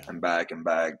back and back and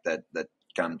back, that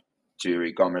come to your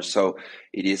e-commerce. So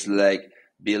it is like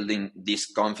building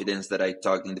this confidence that I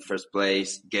talked in the first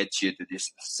place gets you to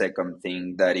this second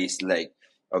thing, that is like,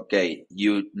 okay,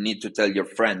 you need to tell your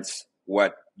friends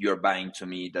what you're buying to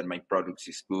me, that my product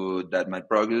is good, that my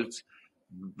products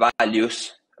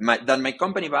values, that my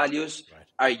company values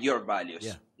are your values.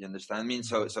 Yeah. You understand me?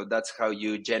 So that's how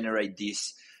you generate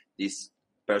this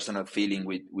personal feeling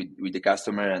with the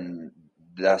customer, and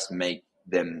thus make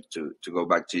them to go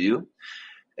back to you.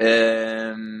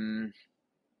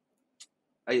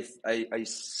 I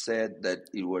said that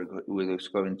it was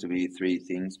going to be 3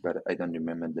 things, but I don't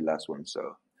remember the last one.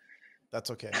 So that's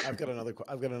okay. I've got another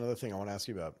thing I want to ask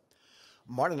you about.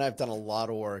 Martin and I have done a lot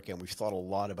of work, and we've thought a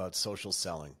lot about social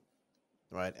selling,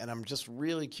 right? And I'm just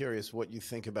really curious what you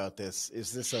think about this.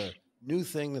 Is this a new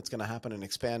thing that's going to happen and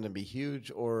expand and be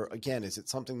huge? Or again, is it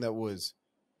something that was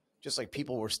just like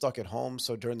people were stuck at home,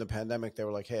 so during the pandemic, they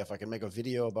were like, hey, if I can make a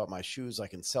video about my shoes, I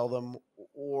can sell them?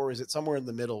 Or is it somewhere in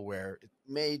the middle where it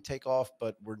may take off,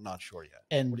 but we're not sure yet?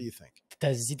 And what do you think?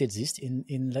 Does it exist in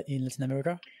Latin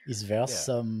America? Is there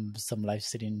some live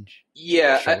selling?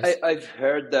 Yeah, I've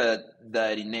heard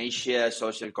that in Asia,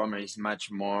 social commerce is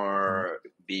much more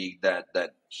big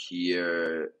than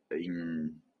here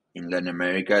in Latin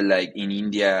America. Like in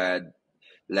India,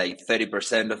 like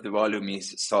 30% of the volume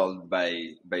is sold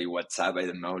by WhatsApp. I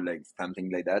don't know, like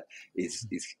something like that. It's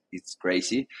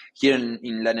crazy. Here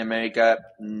in Latin America,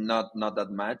 not that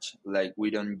much. Like we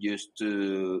don't used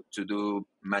to do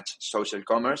much social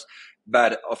commerce,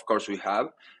 but of course we have.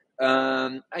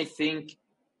 I think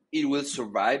it will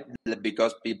survive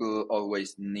because people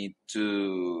always need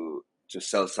to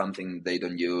sell something they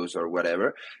don't use or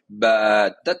whatever.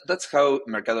 But that's how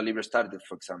Mercado Libre started,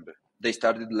 for example. They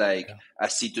started like a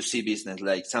C2C business,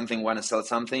 like something want to sell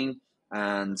something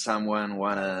and someone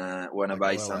wanna like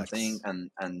buy something,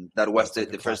 and that was the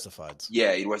first.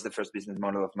 Yeah, it was the first business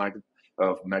model of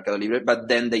Mercado Libre. But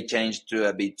then they changed to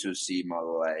a B2C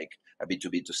model, like a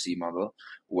B2B2C model,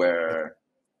 where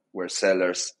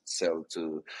sellers sell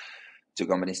to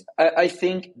companies. I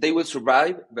think they will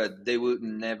survive, but they will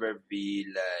never be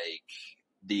like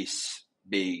this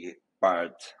big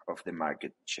part of the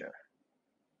market share.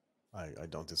 I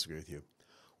don't disagree with you.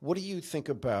 What do you think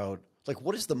about, like,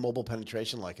 what is the mobile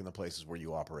penetration like in the places where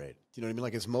you operate? Do you know what I mean?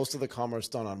 Like, is most of the commerce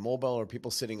done on mobile, or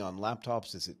people sitting on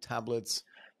laptops? Is it tablets?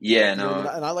 Yeah, you know what I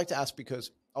mean? And I like to ask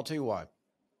because I'll tell you why.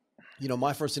 You know,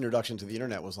 my first introduction to the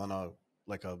internet was on a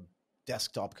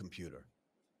desktop computer,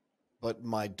 but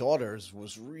my daughter's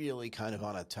was really kind of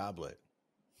on a tablet,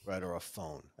 right, or a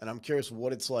phone. And I'm curious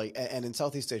what it's like. And in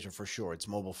Southeast Asia, for sure, it's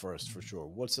mobile first, for sure.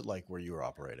 What's it like where you're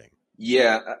operating?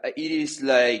 Yeah, it is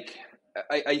like,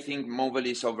 I think mobile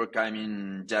is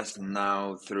overcoming just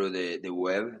now through the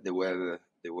web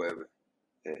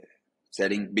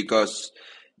setting, because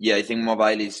I think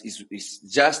mobile is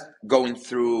just going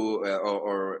through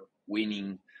or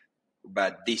winning,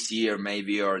 but this year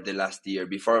maybe, or the last year.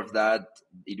 Before of that,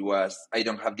 it was, I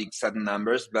don't have the exact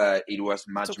numbers, but it was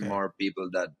much more people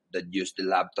that used the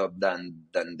laptop than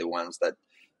the ones that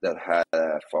had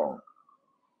a phone.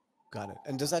 Got it.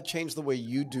 And does that change the way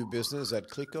you do business at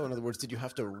clicOH? In other words, did you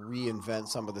have to reinvent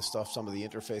some of the stuff, some of the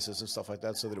interfaces and stuff like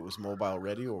that, so that it was mobile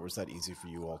ready, or was that easy for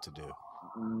you all to do?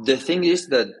 The thing is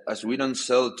that as we don't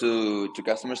sell to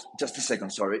customers, just a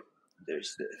second, sorry.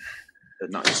 There's the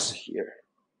noise here.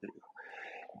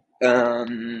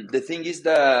 The thing is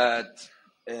that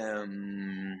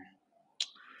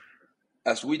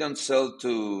as we don't sell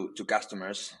to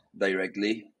customers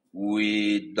directly,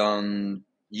 we don't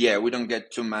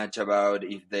get too much about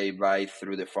if they buy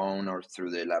through the phone or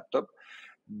through the laptop.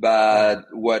 But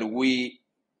one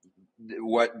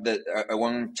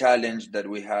challenge that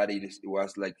we had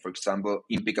was like, for example,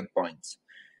 in pickup points.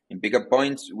 In pickup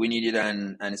points, we needed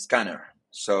an scanner.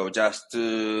 So just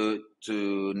to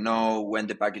know when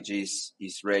the package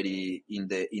is ready in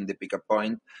the pickup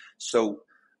point. So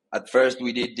at first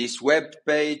we did this web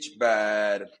page,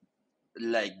 but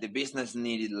like the business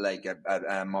needed like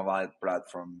a mobile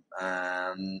platform.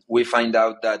 We find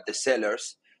out that the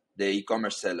sellers, the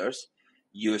e-commerce sellers,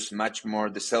 use much more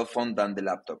the cell phone than the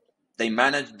laptop. They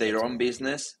manage their own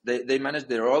business. They manage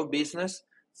their own business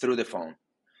through the phone.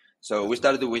 So we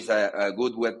started with a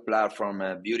good web platform,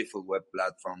 a beautiful web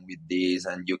platform with this,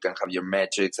 and you can have your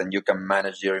metrics, and you can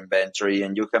manage your inventory,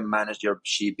 and you can manage your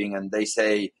shipping. And they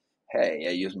say, hey,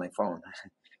 I use my phone.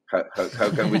 How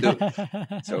can we do?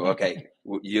 So, okay,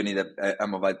 you need a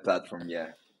mobile platform. Yeah.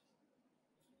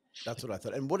 That's what I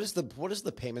thought. And what is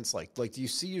the payments like? Like, do you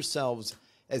see yourselves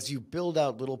as you build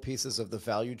out little pieces of the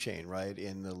value chain, right?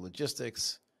 In the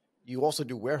logistics, you also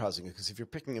do warehousing, because if you're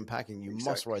picking and packing, you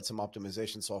must write some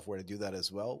optimization software to do that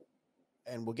as well.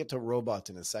 And we'll get to robots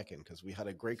in a second, because we had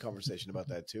a great conversation about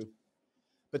that too.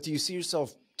 But do you see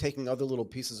yourself taking other little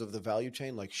pieces of the value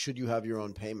chain? Like, should you have your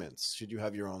own payments? Should you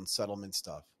have your own settlement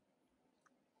stuff?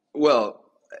 Well,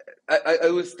 I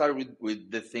will start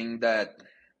with the thing that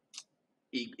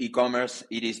e-commerce,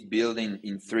 it is built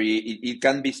in three. It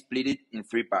can be split in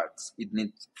three parts. It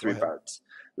needs three parts.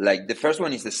 Like the first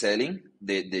one is the selling,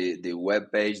 the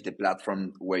web page, the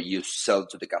platform where you sell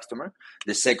to the customer.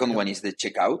 The second one is the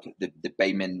checkout, the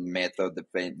payment method,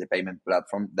 the payment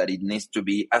platform, that it needs to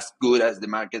be as good as the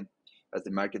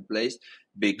marketplace,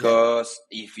 because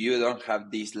if you don't have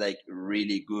this like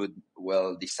really good,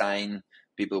 well designed,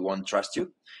 people won't trust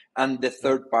you. And the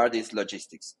third part is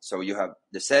logistics. So you have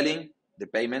the selling, the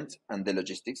payment, and the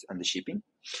logistics and the shipping.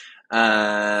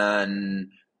 And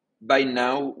by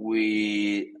now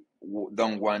we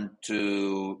don't want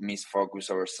to misfocus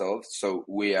ourselves, so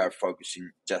we are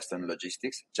focusing just on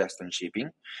logistics, just on shipping,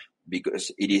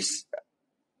 because it is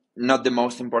not the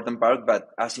most important part, but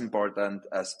as important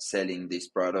as selling this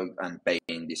product and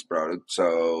paying this product.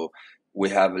 So we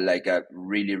have like a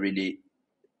really, really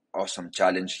awesome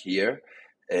challenge here.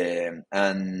 And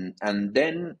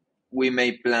then we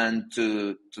may plan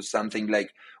to something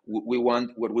like, what we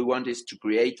want is to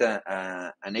create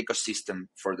an ecosystem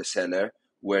for the seller,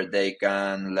 where they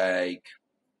can like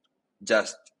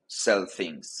just sell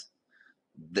things.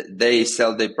 They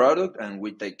sell the product and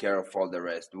we take care of all the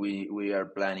rest. We are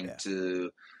planning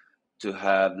to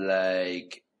have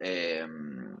like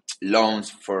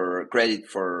loans for credit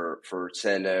for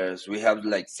sellers. We have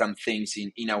like some things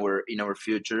in our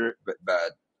future, but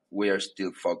we are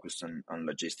still focused on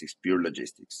logistics, pure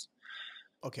logistics.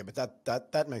 Okay, but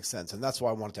that makes sense. And that's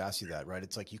why I wanted to ask you that, right?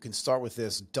 It's like you can start with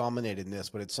this, dominate in this,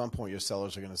 but at some point your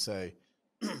sellers are going to say,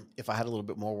 if I had a little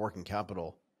bit more working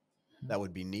capital, that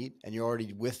would be neat. And you're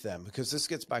already with them, because this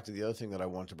gets back to the other thing that I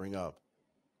wanted to bring up.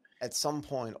 At some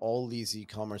point, all these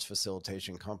e-commerce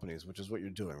facilitation companies, which is what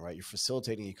you're doing, right? You're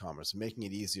facilitating e-commerce, making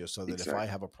it easier so that if I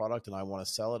have a product and I want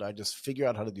to sell it, I just figure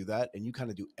out how to do that. And you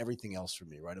kind of do everything else for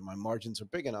me, right? And my margins are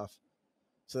big enough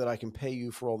so that I can pay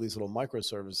you for all these little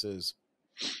microservices,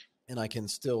 and I can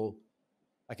still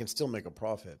make a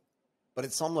profit. But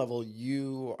at some level,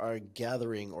 you are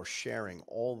gathering or sharing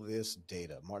all this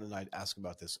data. Martin and I ask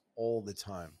about this all the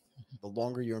time. The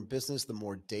longer you're in business, the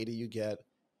more data you get,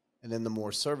 and then the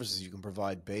more services you can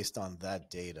provide based on that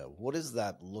data. What does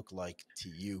that look like to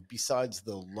you, besides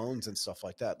the loans and stuff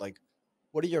like that? Like,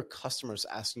 what are your customers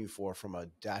asking you for from a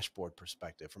dashboard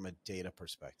perspective, from a data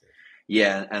perspective?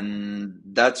 Yeah, and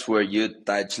that's where you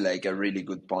touch like a really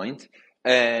good point.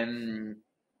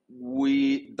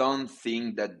 We don't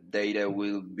think that data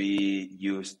will be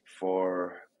used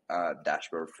for a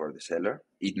dashboard for the seller.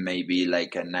 It may be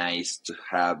like a nice to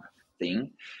have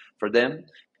thing for them,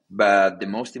 but the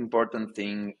most important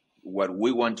thing, what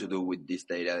we want to do with this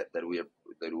data that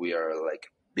we are like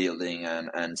building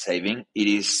and saving, it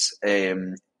is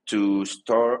to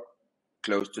store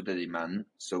close to the demand,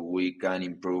 so we can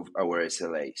improve our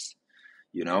SLAs.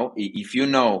 You know, if you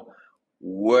know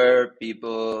where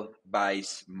people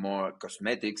buys more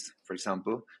cosmetics, for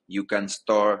example, you can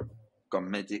store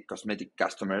cosmetic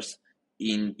customers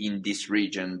in this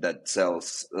region that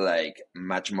sells like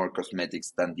much more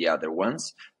cosmetics than the other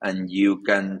ones, and you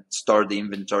can store the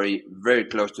inventory very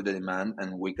close to the demand,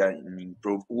 and we can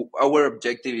improve. Our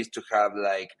objective is to have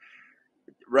like,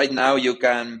 right now you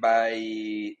can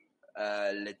buy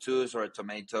a lettuce or a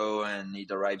tomato and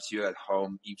it arrives you at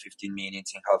home in 15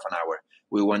 minutes, in half an hour.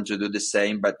 We want to do the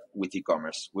same, but with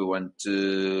e-commerce. We want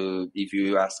to, if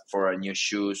you ask for a new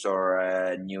shoes or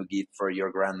a new gift for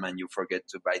your grandma and you forget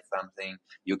to buy something,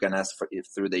 you can ask for it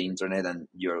through the internet and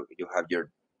you have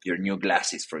your new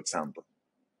glasses, for example.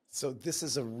 So this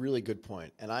is a really good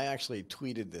point. And I actually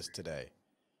tweeted this today.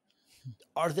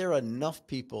 Are there enough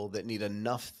people that need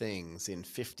enough things in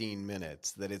 15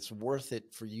 minutes that it's worth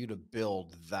it for you to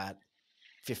build that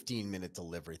 15-minute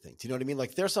delivery thing? Do you know what I mean?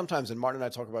 Like there's sometimes, and Martin and I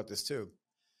talk about this too,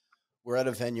 we're at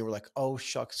a venue, we're like, oh,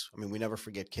 shucks. I mean, we never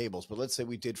forget cables, but let's say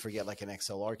we did forget like an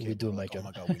XLR cable. We do, like, Michael. oh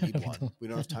my God, we need one. We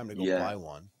don't have time to go buy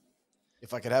one.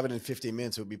 If I could have it in 15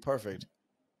 minutes, it would be perfect.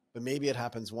 But maybe it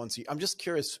happens once. I'm just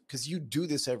curious because you do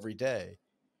this every day.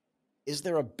 Is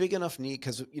there a big enough need?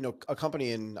 Because, you know, a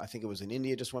company in, I think it was in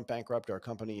India just went bankrupt, or a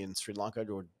company in Sri Lanka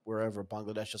or wherever,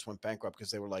 Bangladesh just went bankrupt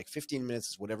because they were like 15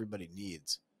 minutes is what everybody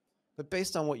needs. But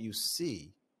based on what you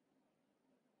see,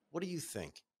 what do you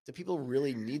think? Do people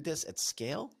really need this at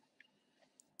scale?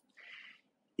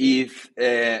 If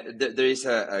there is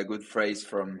a good phrase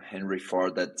from Henry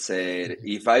Ford that said,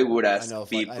 if I would ask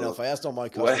people... I know if I asked all my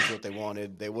customers what they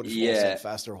wanted, they would have all said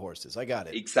faster horses. I got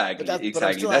it. Exactly. But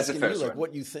I'm still That's asking the you, first like, one.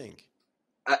 what you think.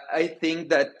 I think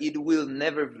that it will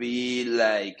never be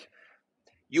like,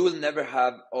 you will never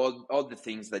have all the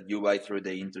things that you buy through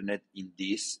the internet in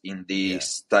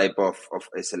this type of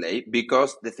SLA,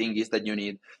 because the thing is that you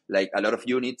need like a lot of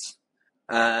units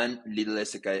and little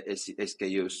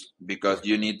SKUs, because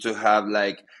you need to have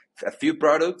like a few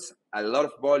products, a lot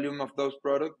of volume of those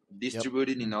products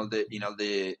distributed in all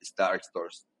the dark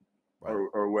stores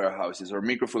or warehouses or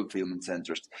micro fulfillment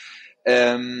centers.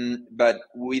 But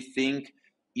we think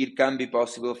it can be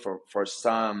possible for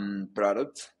some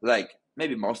products, like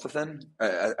maybe most of them.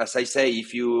 As I say,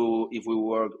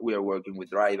 we are working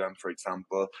with Ray-Ban, for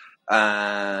example,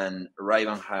 and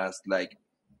Ray-Ban has like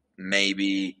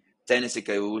maybe 10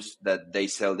 SKUs that they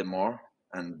sell the more,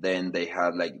 and then they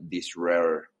have like these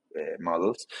rare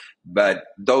models. But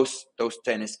those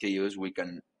 10 SKUs we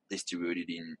can distribute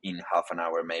it in half an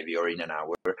hour maybe, or in an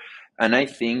hour. And I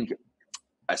think,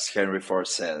 as Henry Ford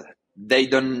said, they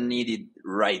don't need it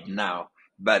right now,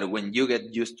 but when you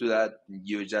get used to that,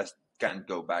 you just can't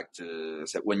go back to.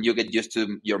 So when you get used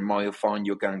to your mobile phone,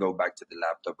 you can go back to the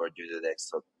laptop or to the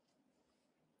desktop.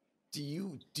 Do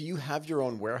you have your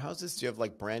own warehouses? Do you have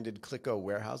like branded clicOH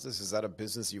warehouses? Is that a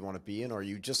business you want to be in, or are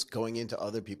you just going into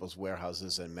other people's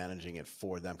warehouses and managing it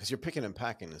for them? Because you're picking and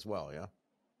packing as well, yeah.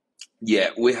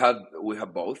 Yeah, we have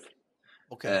both.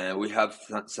 Okay. We have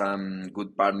some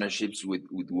good partnerships with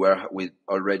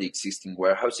already existing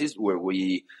warehouses where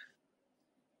we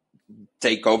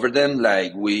take over them.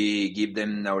 Like we give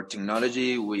them our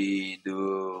technology. We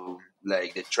do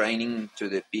like the training to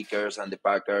the pickers and the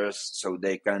packers so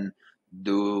they can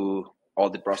do all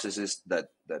the processes that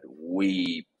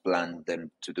we plan them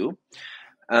to do.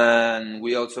 And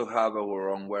we also have our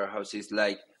own warehouses.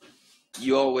 Like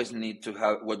you always need to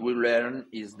have, what we learn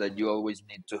is that you always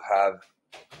need to have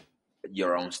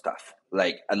your own stuff,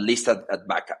 like at least at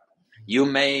backup. You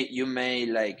may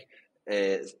like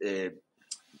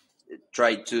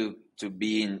try to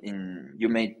be in you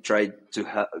may try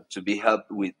to be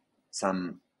helped with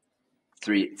some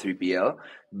 3PL,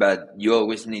 but you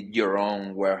always need your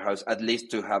own warehouse at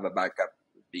least to have a backup,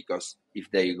 because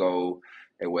if they go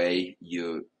away,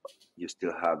 you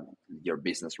still have your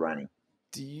business running.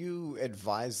 Do you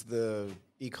advise the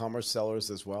e-commerce sellers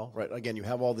as well? Right. Again, you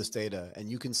have all this data and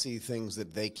you can see things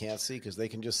that they can't see because they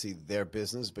can just see their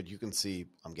business, but you can see,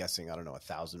 I'm guessing, I don't know,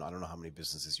 1,000. I don't know how many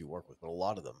businesses you work with, but a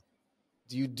lot of them.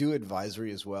 Do you do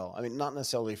advisory as well? I mean, not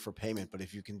necessarily for payment, but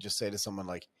if you can just say to someone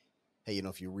like, hey, you know,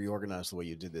 if you reorganize the way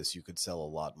you did this, you could sell a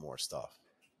lot more stuff,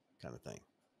 kind of thing.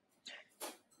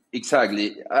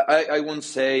 Exactly. I won't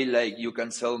say like you can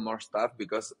sell more stuff,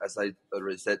 because as I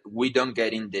already said, we don't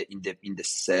get in the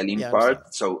selling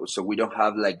part. So we don't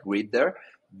have like grid there,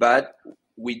 but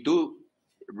we do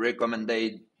recommend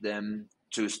them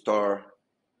to store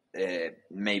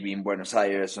maybe in Buenos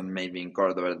Aires or maybe in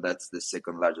Cordoba. That's the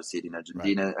second largest city in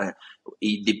Argentina,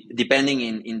 depending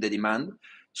in the demand.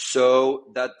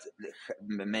 So that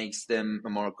makes them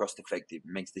more cost effective,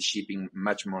 makes the shipping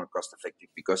much more cost effective,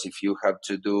 because if you have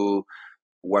to do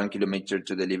 1 kilometer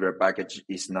to deliver a package,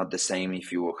 it's not the same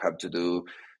if you have to do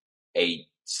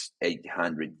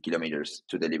 800 kilometers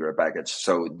to deliver a package.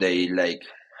 So they like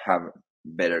have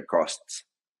better costs.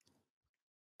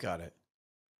 Got it.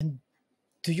 And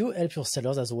do you help your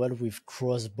sellers as well with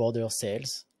cross-border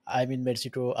sales? I'm in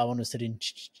Mexico. I want to sell in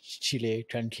Chile.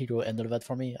 Can clicOH handle that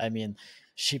for me? I mean,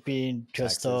 shipping,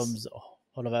 customs,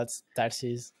 all of that,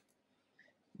 taxes.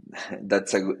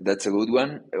 That's a good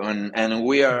one, and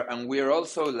we are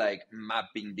also like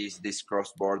mapping this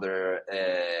cross border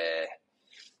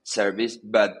service,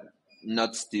 but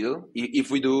not still. If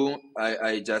we do,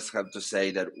 I just have to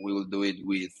say that we will do it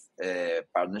with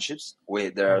partnerships.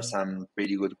 There are some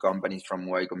pretty good companies from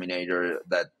Y Combinator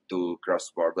that do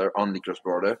only cross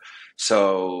border.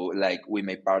 So like we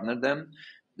may partner them.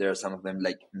 There are some of them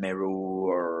like Meru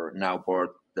or Nowport.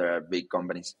 There are big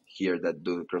companies here that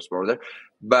do cross border.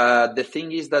 But the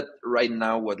thing is that right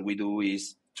now what we do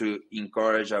is to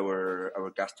encourage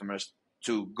our customers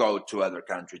to go to other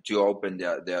country, to open the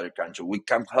other country. We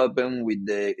can help them with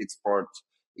the export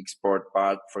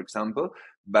part, for example,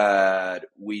 but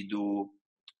we do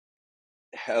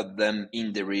help them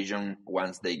in the region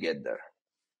once they get there.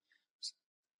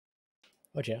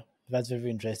 Okay, that's very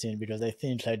interesting because I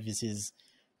think like this is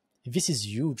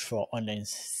huge for online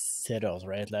sellers,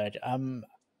 right? Like I'm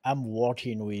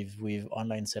working with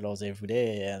online sellers every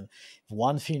day, and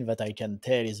one thing that I can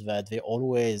tell is that they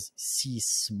always see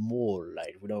small,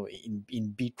 like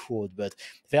in big quote, but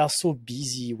they are so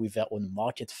busy with their own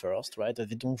market first, right? That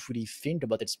they don't really think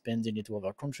about expanding it to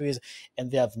other countries,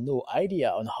 and they have no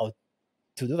idea on how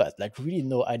to do that, like really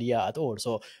no idea at all.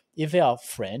 So if they are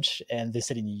French and they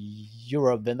sell in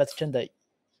Europe, then that's kind of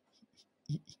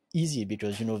easy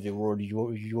because the world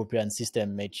European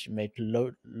system make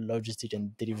logistic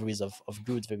and deliveries of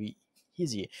goods very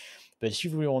easy. But if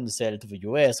you really want to sell to the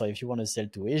US, or if you want to sell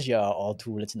to Asia or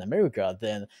to Latin America,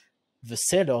 then the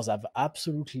sellers have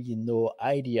absolutely no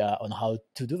idea on how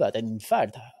to do that. And in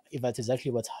fact, if that's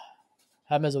exactly what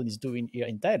Amazon is doing here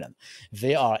in Thailand,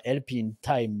 they are helping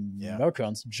Thai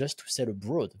merchants just to sell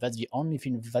abroad. That's the only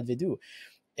thing that they do.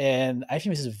 And I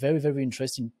think this is a very, very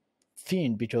interesting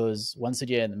thing because, once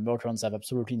again, merchants have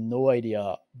absolutely no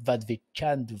idea that they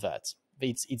can do that.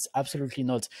 It's absolutely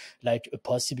not like a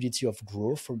possibility of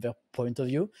growth from their point of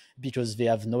view because they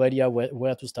have no idea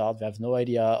where to start. They have no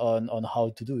idea on how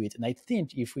to do it. And I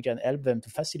think if we can help them to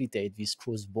facilitate these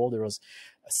cross borders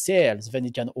sales, then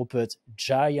it can open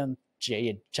gigantic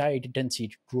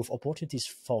growth opportunities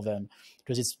for them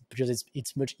because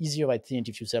it's much easier. I think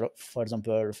if you sell, for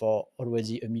example, for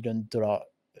already $1 million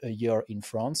a year in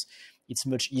France, it's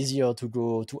much easier to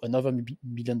go to another $1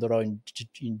 million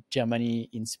in Germany,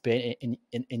 in Spain, and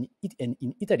in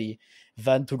Italy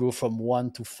than to go from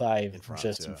 1 to 5 in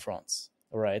France.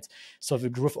 All right. So the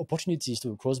growth opportunities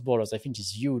to cross borders, I think,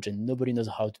 is huge, and nobody knows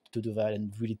how to do that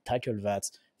and really tackle that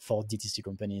for DTC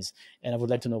companies. And I would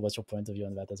like to know what's your point of view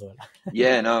on that as well.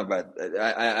 Yeah, no, but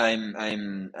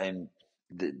I'm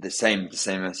the same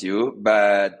as you.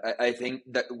 But I think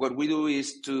that what we do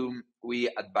is we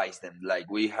advise them. Like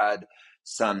we had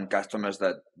some customers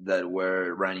that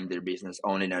were running their business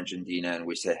only in Argentina, and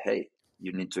we said, hey,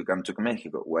 you need to come to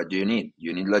Mexico. What do you need?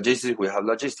 You need logistics. We have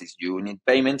logistics. You need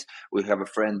payments. We have a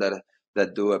friend that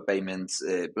do a payments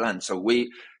plan. So we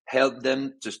help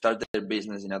them to start their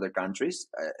business in other countries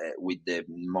with the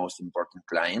most important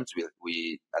clients.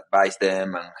 We advise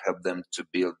them and help them to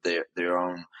build their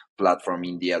own platform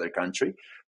in the other country,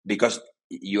 because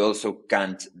you also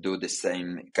can't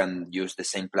use the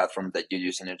same platform that you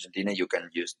use in Argentina. You can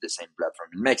use the same platform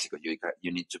in Mexico. You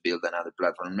need to build another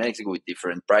platform in Mexico with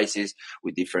different prices,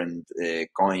 with different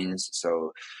coins.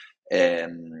 So,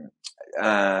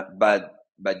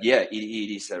 but yeah, it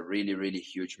is a really, really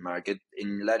huge market.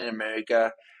 In Latin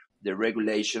America, the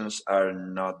regulations are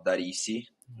not that easy.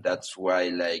 That's why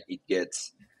it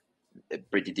gets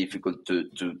pretty difficult to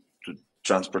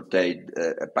transport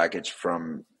a package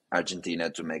from Argentina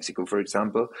to Mexico, for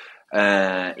example.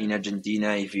 In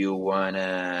Argentina, if you want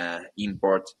to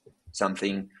import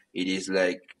something, it is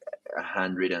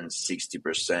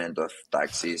 160% of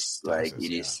taxes.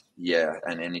 It is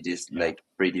and it is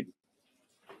pretty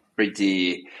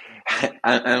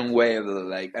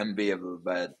unbearable,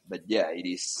 but yeah, it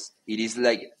is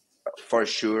for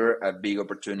sure a big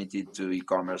opportunity to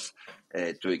e-commerce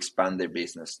to expand their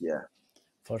business. Yeah,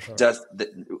 for sure.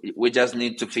 We just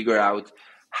need to figure out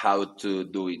how to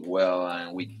do it well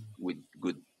and with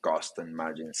good cost and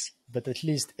margins. But at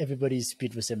least everybody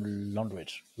speaks the same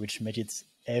language, which makes it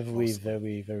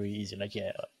very, very easy.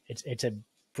 It's a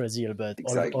Brazil, but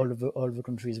exactly. all the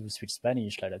countries who speak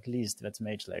Spanish, at least that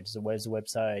makes the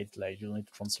website, you don't need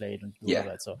to translate and do all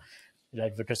that. So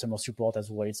the customer support as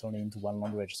well, it's only into one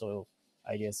language. So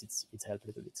I guess it's helped a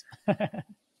little bit.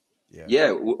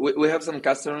 Yeah, we have some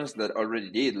customers that already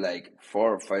did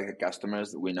 4 or 5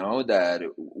 customers. We know that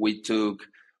we took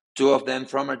 2 of them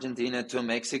from Argentina to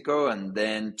Mexico, and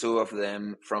then 2 of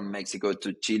them from Mexico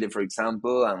to Chile, for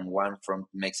example, and 1 from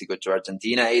Mexico to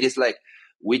Argentina. It is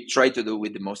we try to do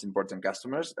with the most important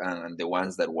customers and the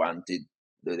ones that wanted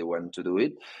the one to do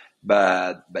it.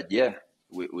 But yeah,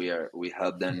 we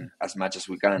help them as much as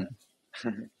we can.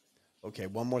 Okay,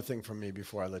 one more thing from me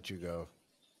before I let you go,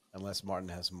 unless Martin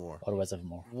has more. Always have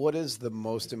more. What is the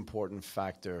most important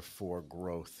factor for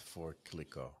growth for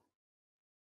clicOH?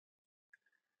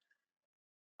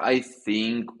 I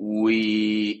think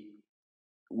we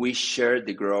share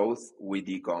the growth with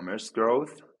e-commerce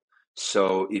growth.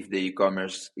 So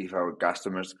if our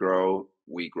customers grow,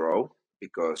 we grow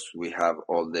because we have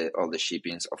all the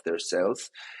shippings of their sales.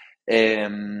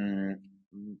 And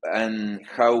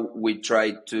how we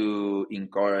try to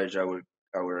encourage our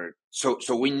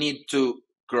so we need to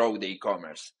grow the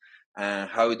e-commerce, and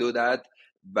how we do that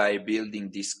by building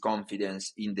this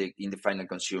confidence in the final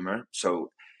consumer.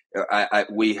 So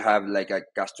we have like a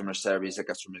customer service, a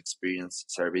customer experience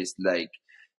service, like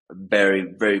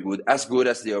very, very good, as good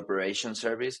as the operation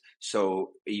service.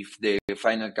 So if the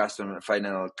final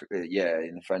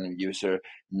user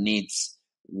needs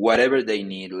whatever they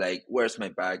need, like where's my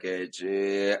package,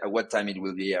 at what time it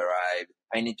will be arrived,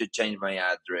 I need to change my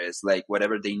address, like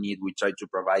whatever they need, we try to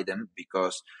provide them,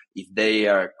 because if they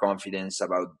are confident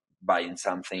about buying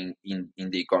something in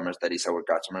the e-commerce that is our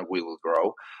customer, we will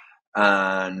grow.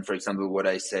 And for example, what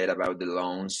I said about the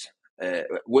loans,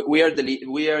 we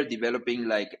are developing,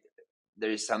 like,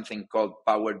 there is something called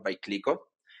Powered by clicOH.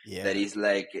 Yeah. That is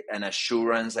like an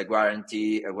assurance, a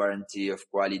guarantee of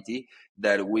quality,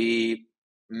 that we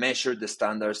measure the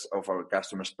standards of our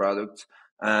customers' products,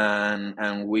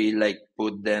 and we like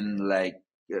put them like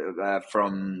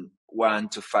from 1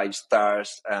 to 5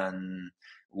 stars, and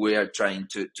we are trying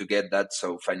to get that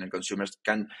so final consumers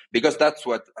can, because that's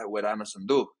what Amazon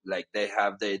do. Like they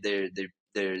have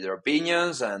their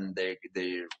opinions and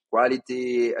their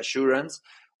quality assurance,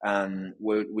 and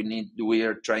we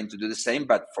are trying to do the same,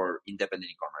 but for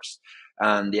independent e-commerce.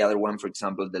 And the other one, for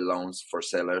example, the loans for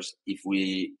sellers, if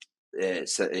we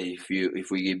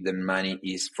give them money,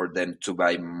 is for them to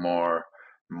buy more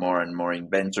and more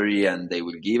inventory, and they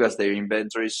will give us their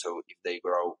inventory. So if they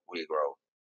grow, we grow.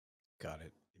 Got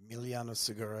it. Emiliano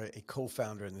Segura, a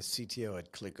co-founder and the CTO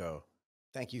at clicOH.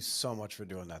 Thank you so much for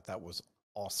doing that. That was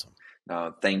awesome.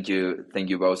 No, thank you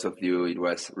both of you. It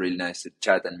was really nice to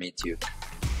chat and meet you.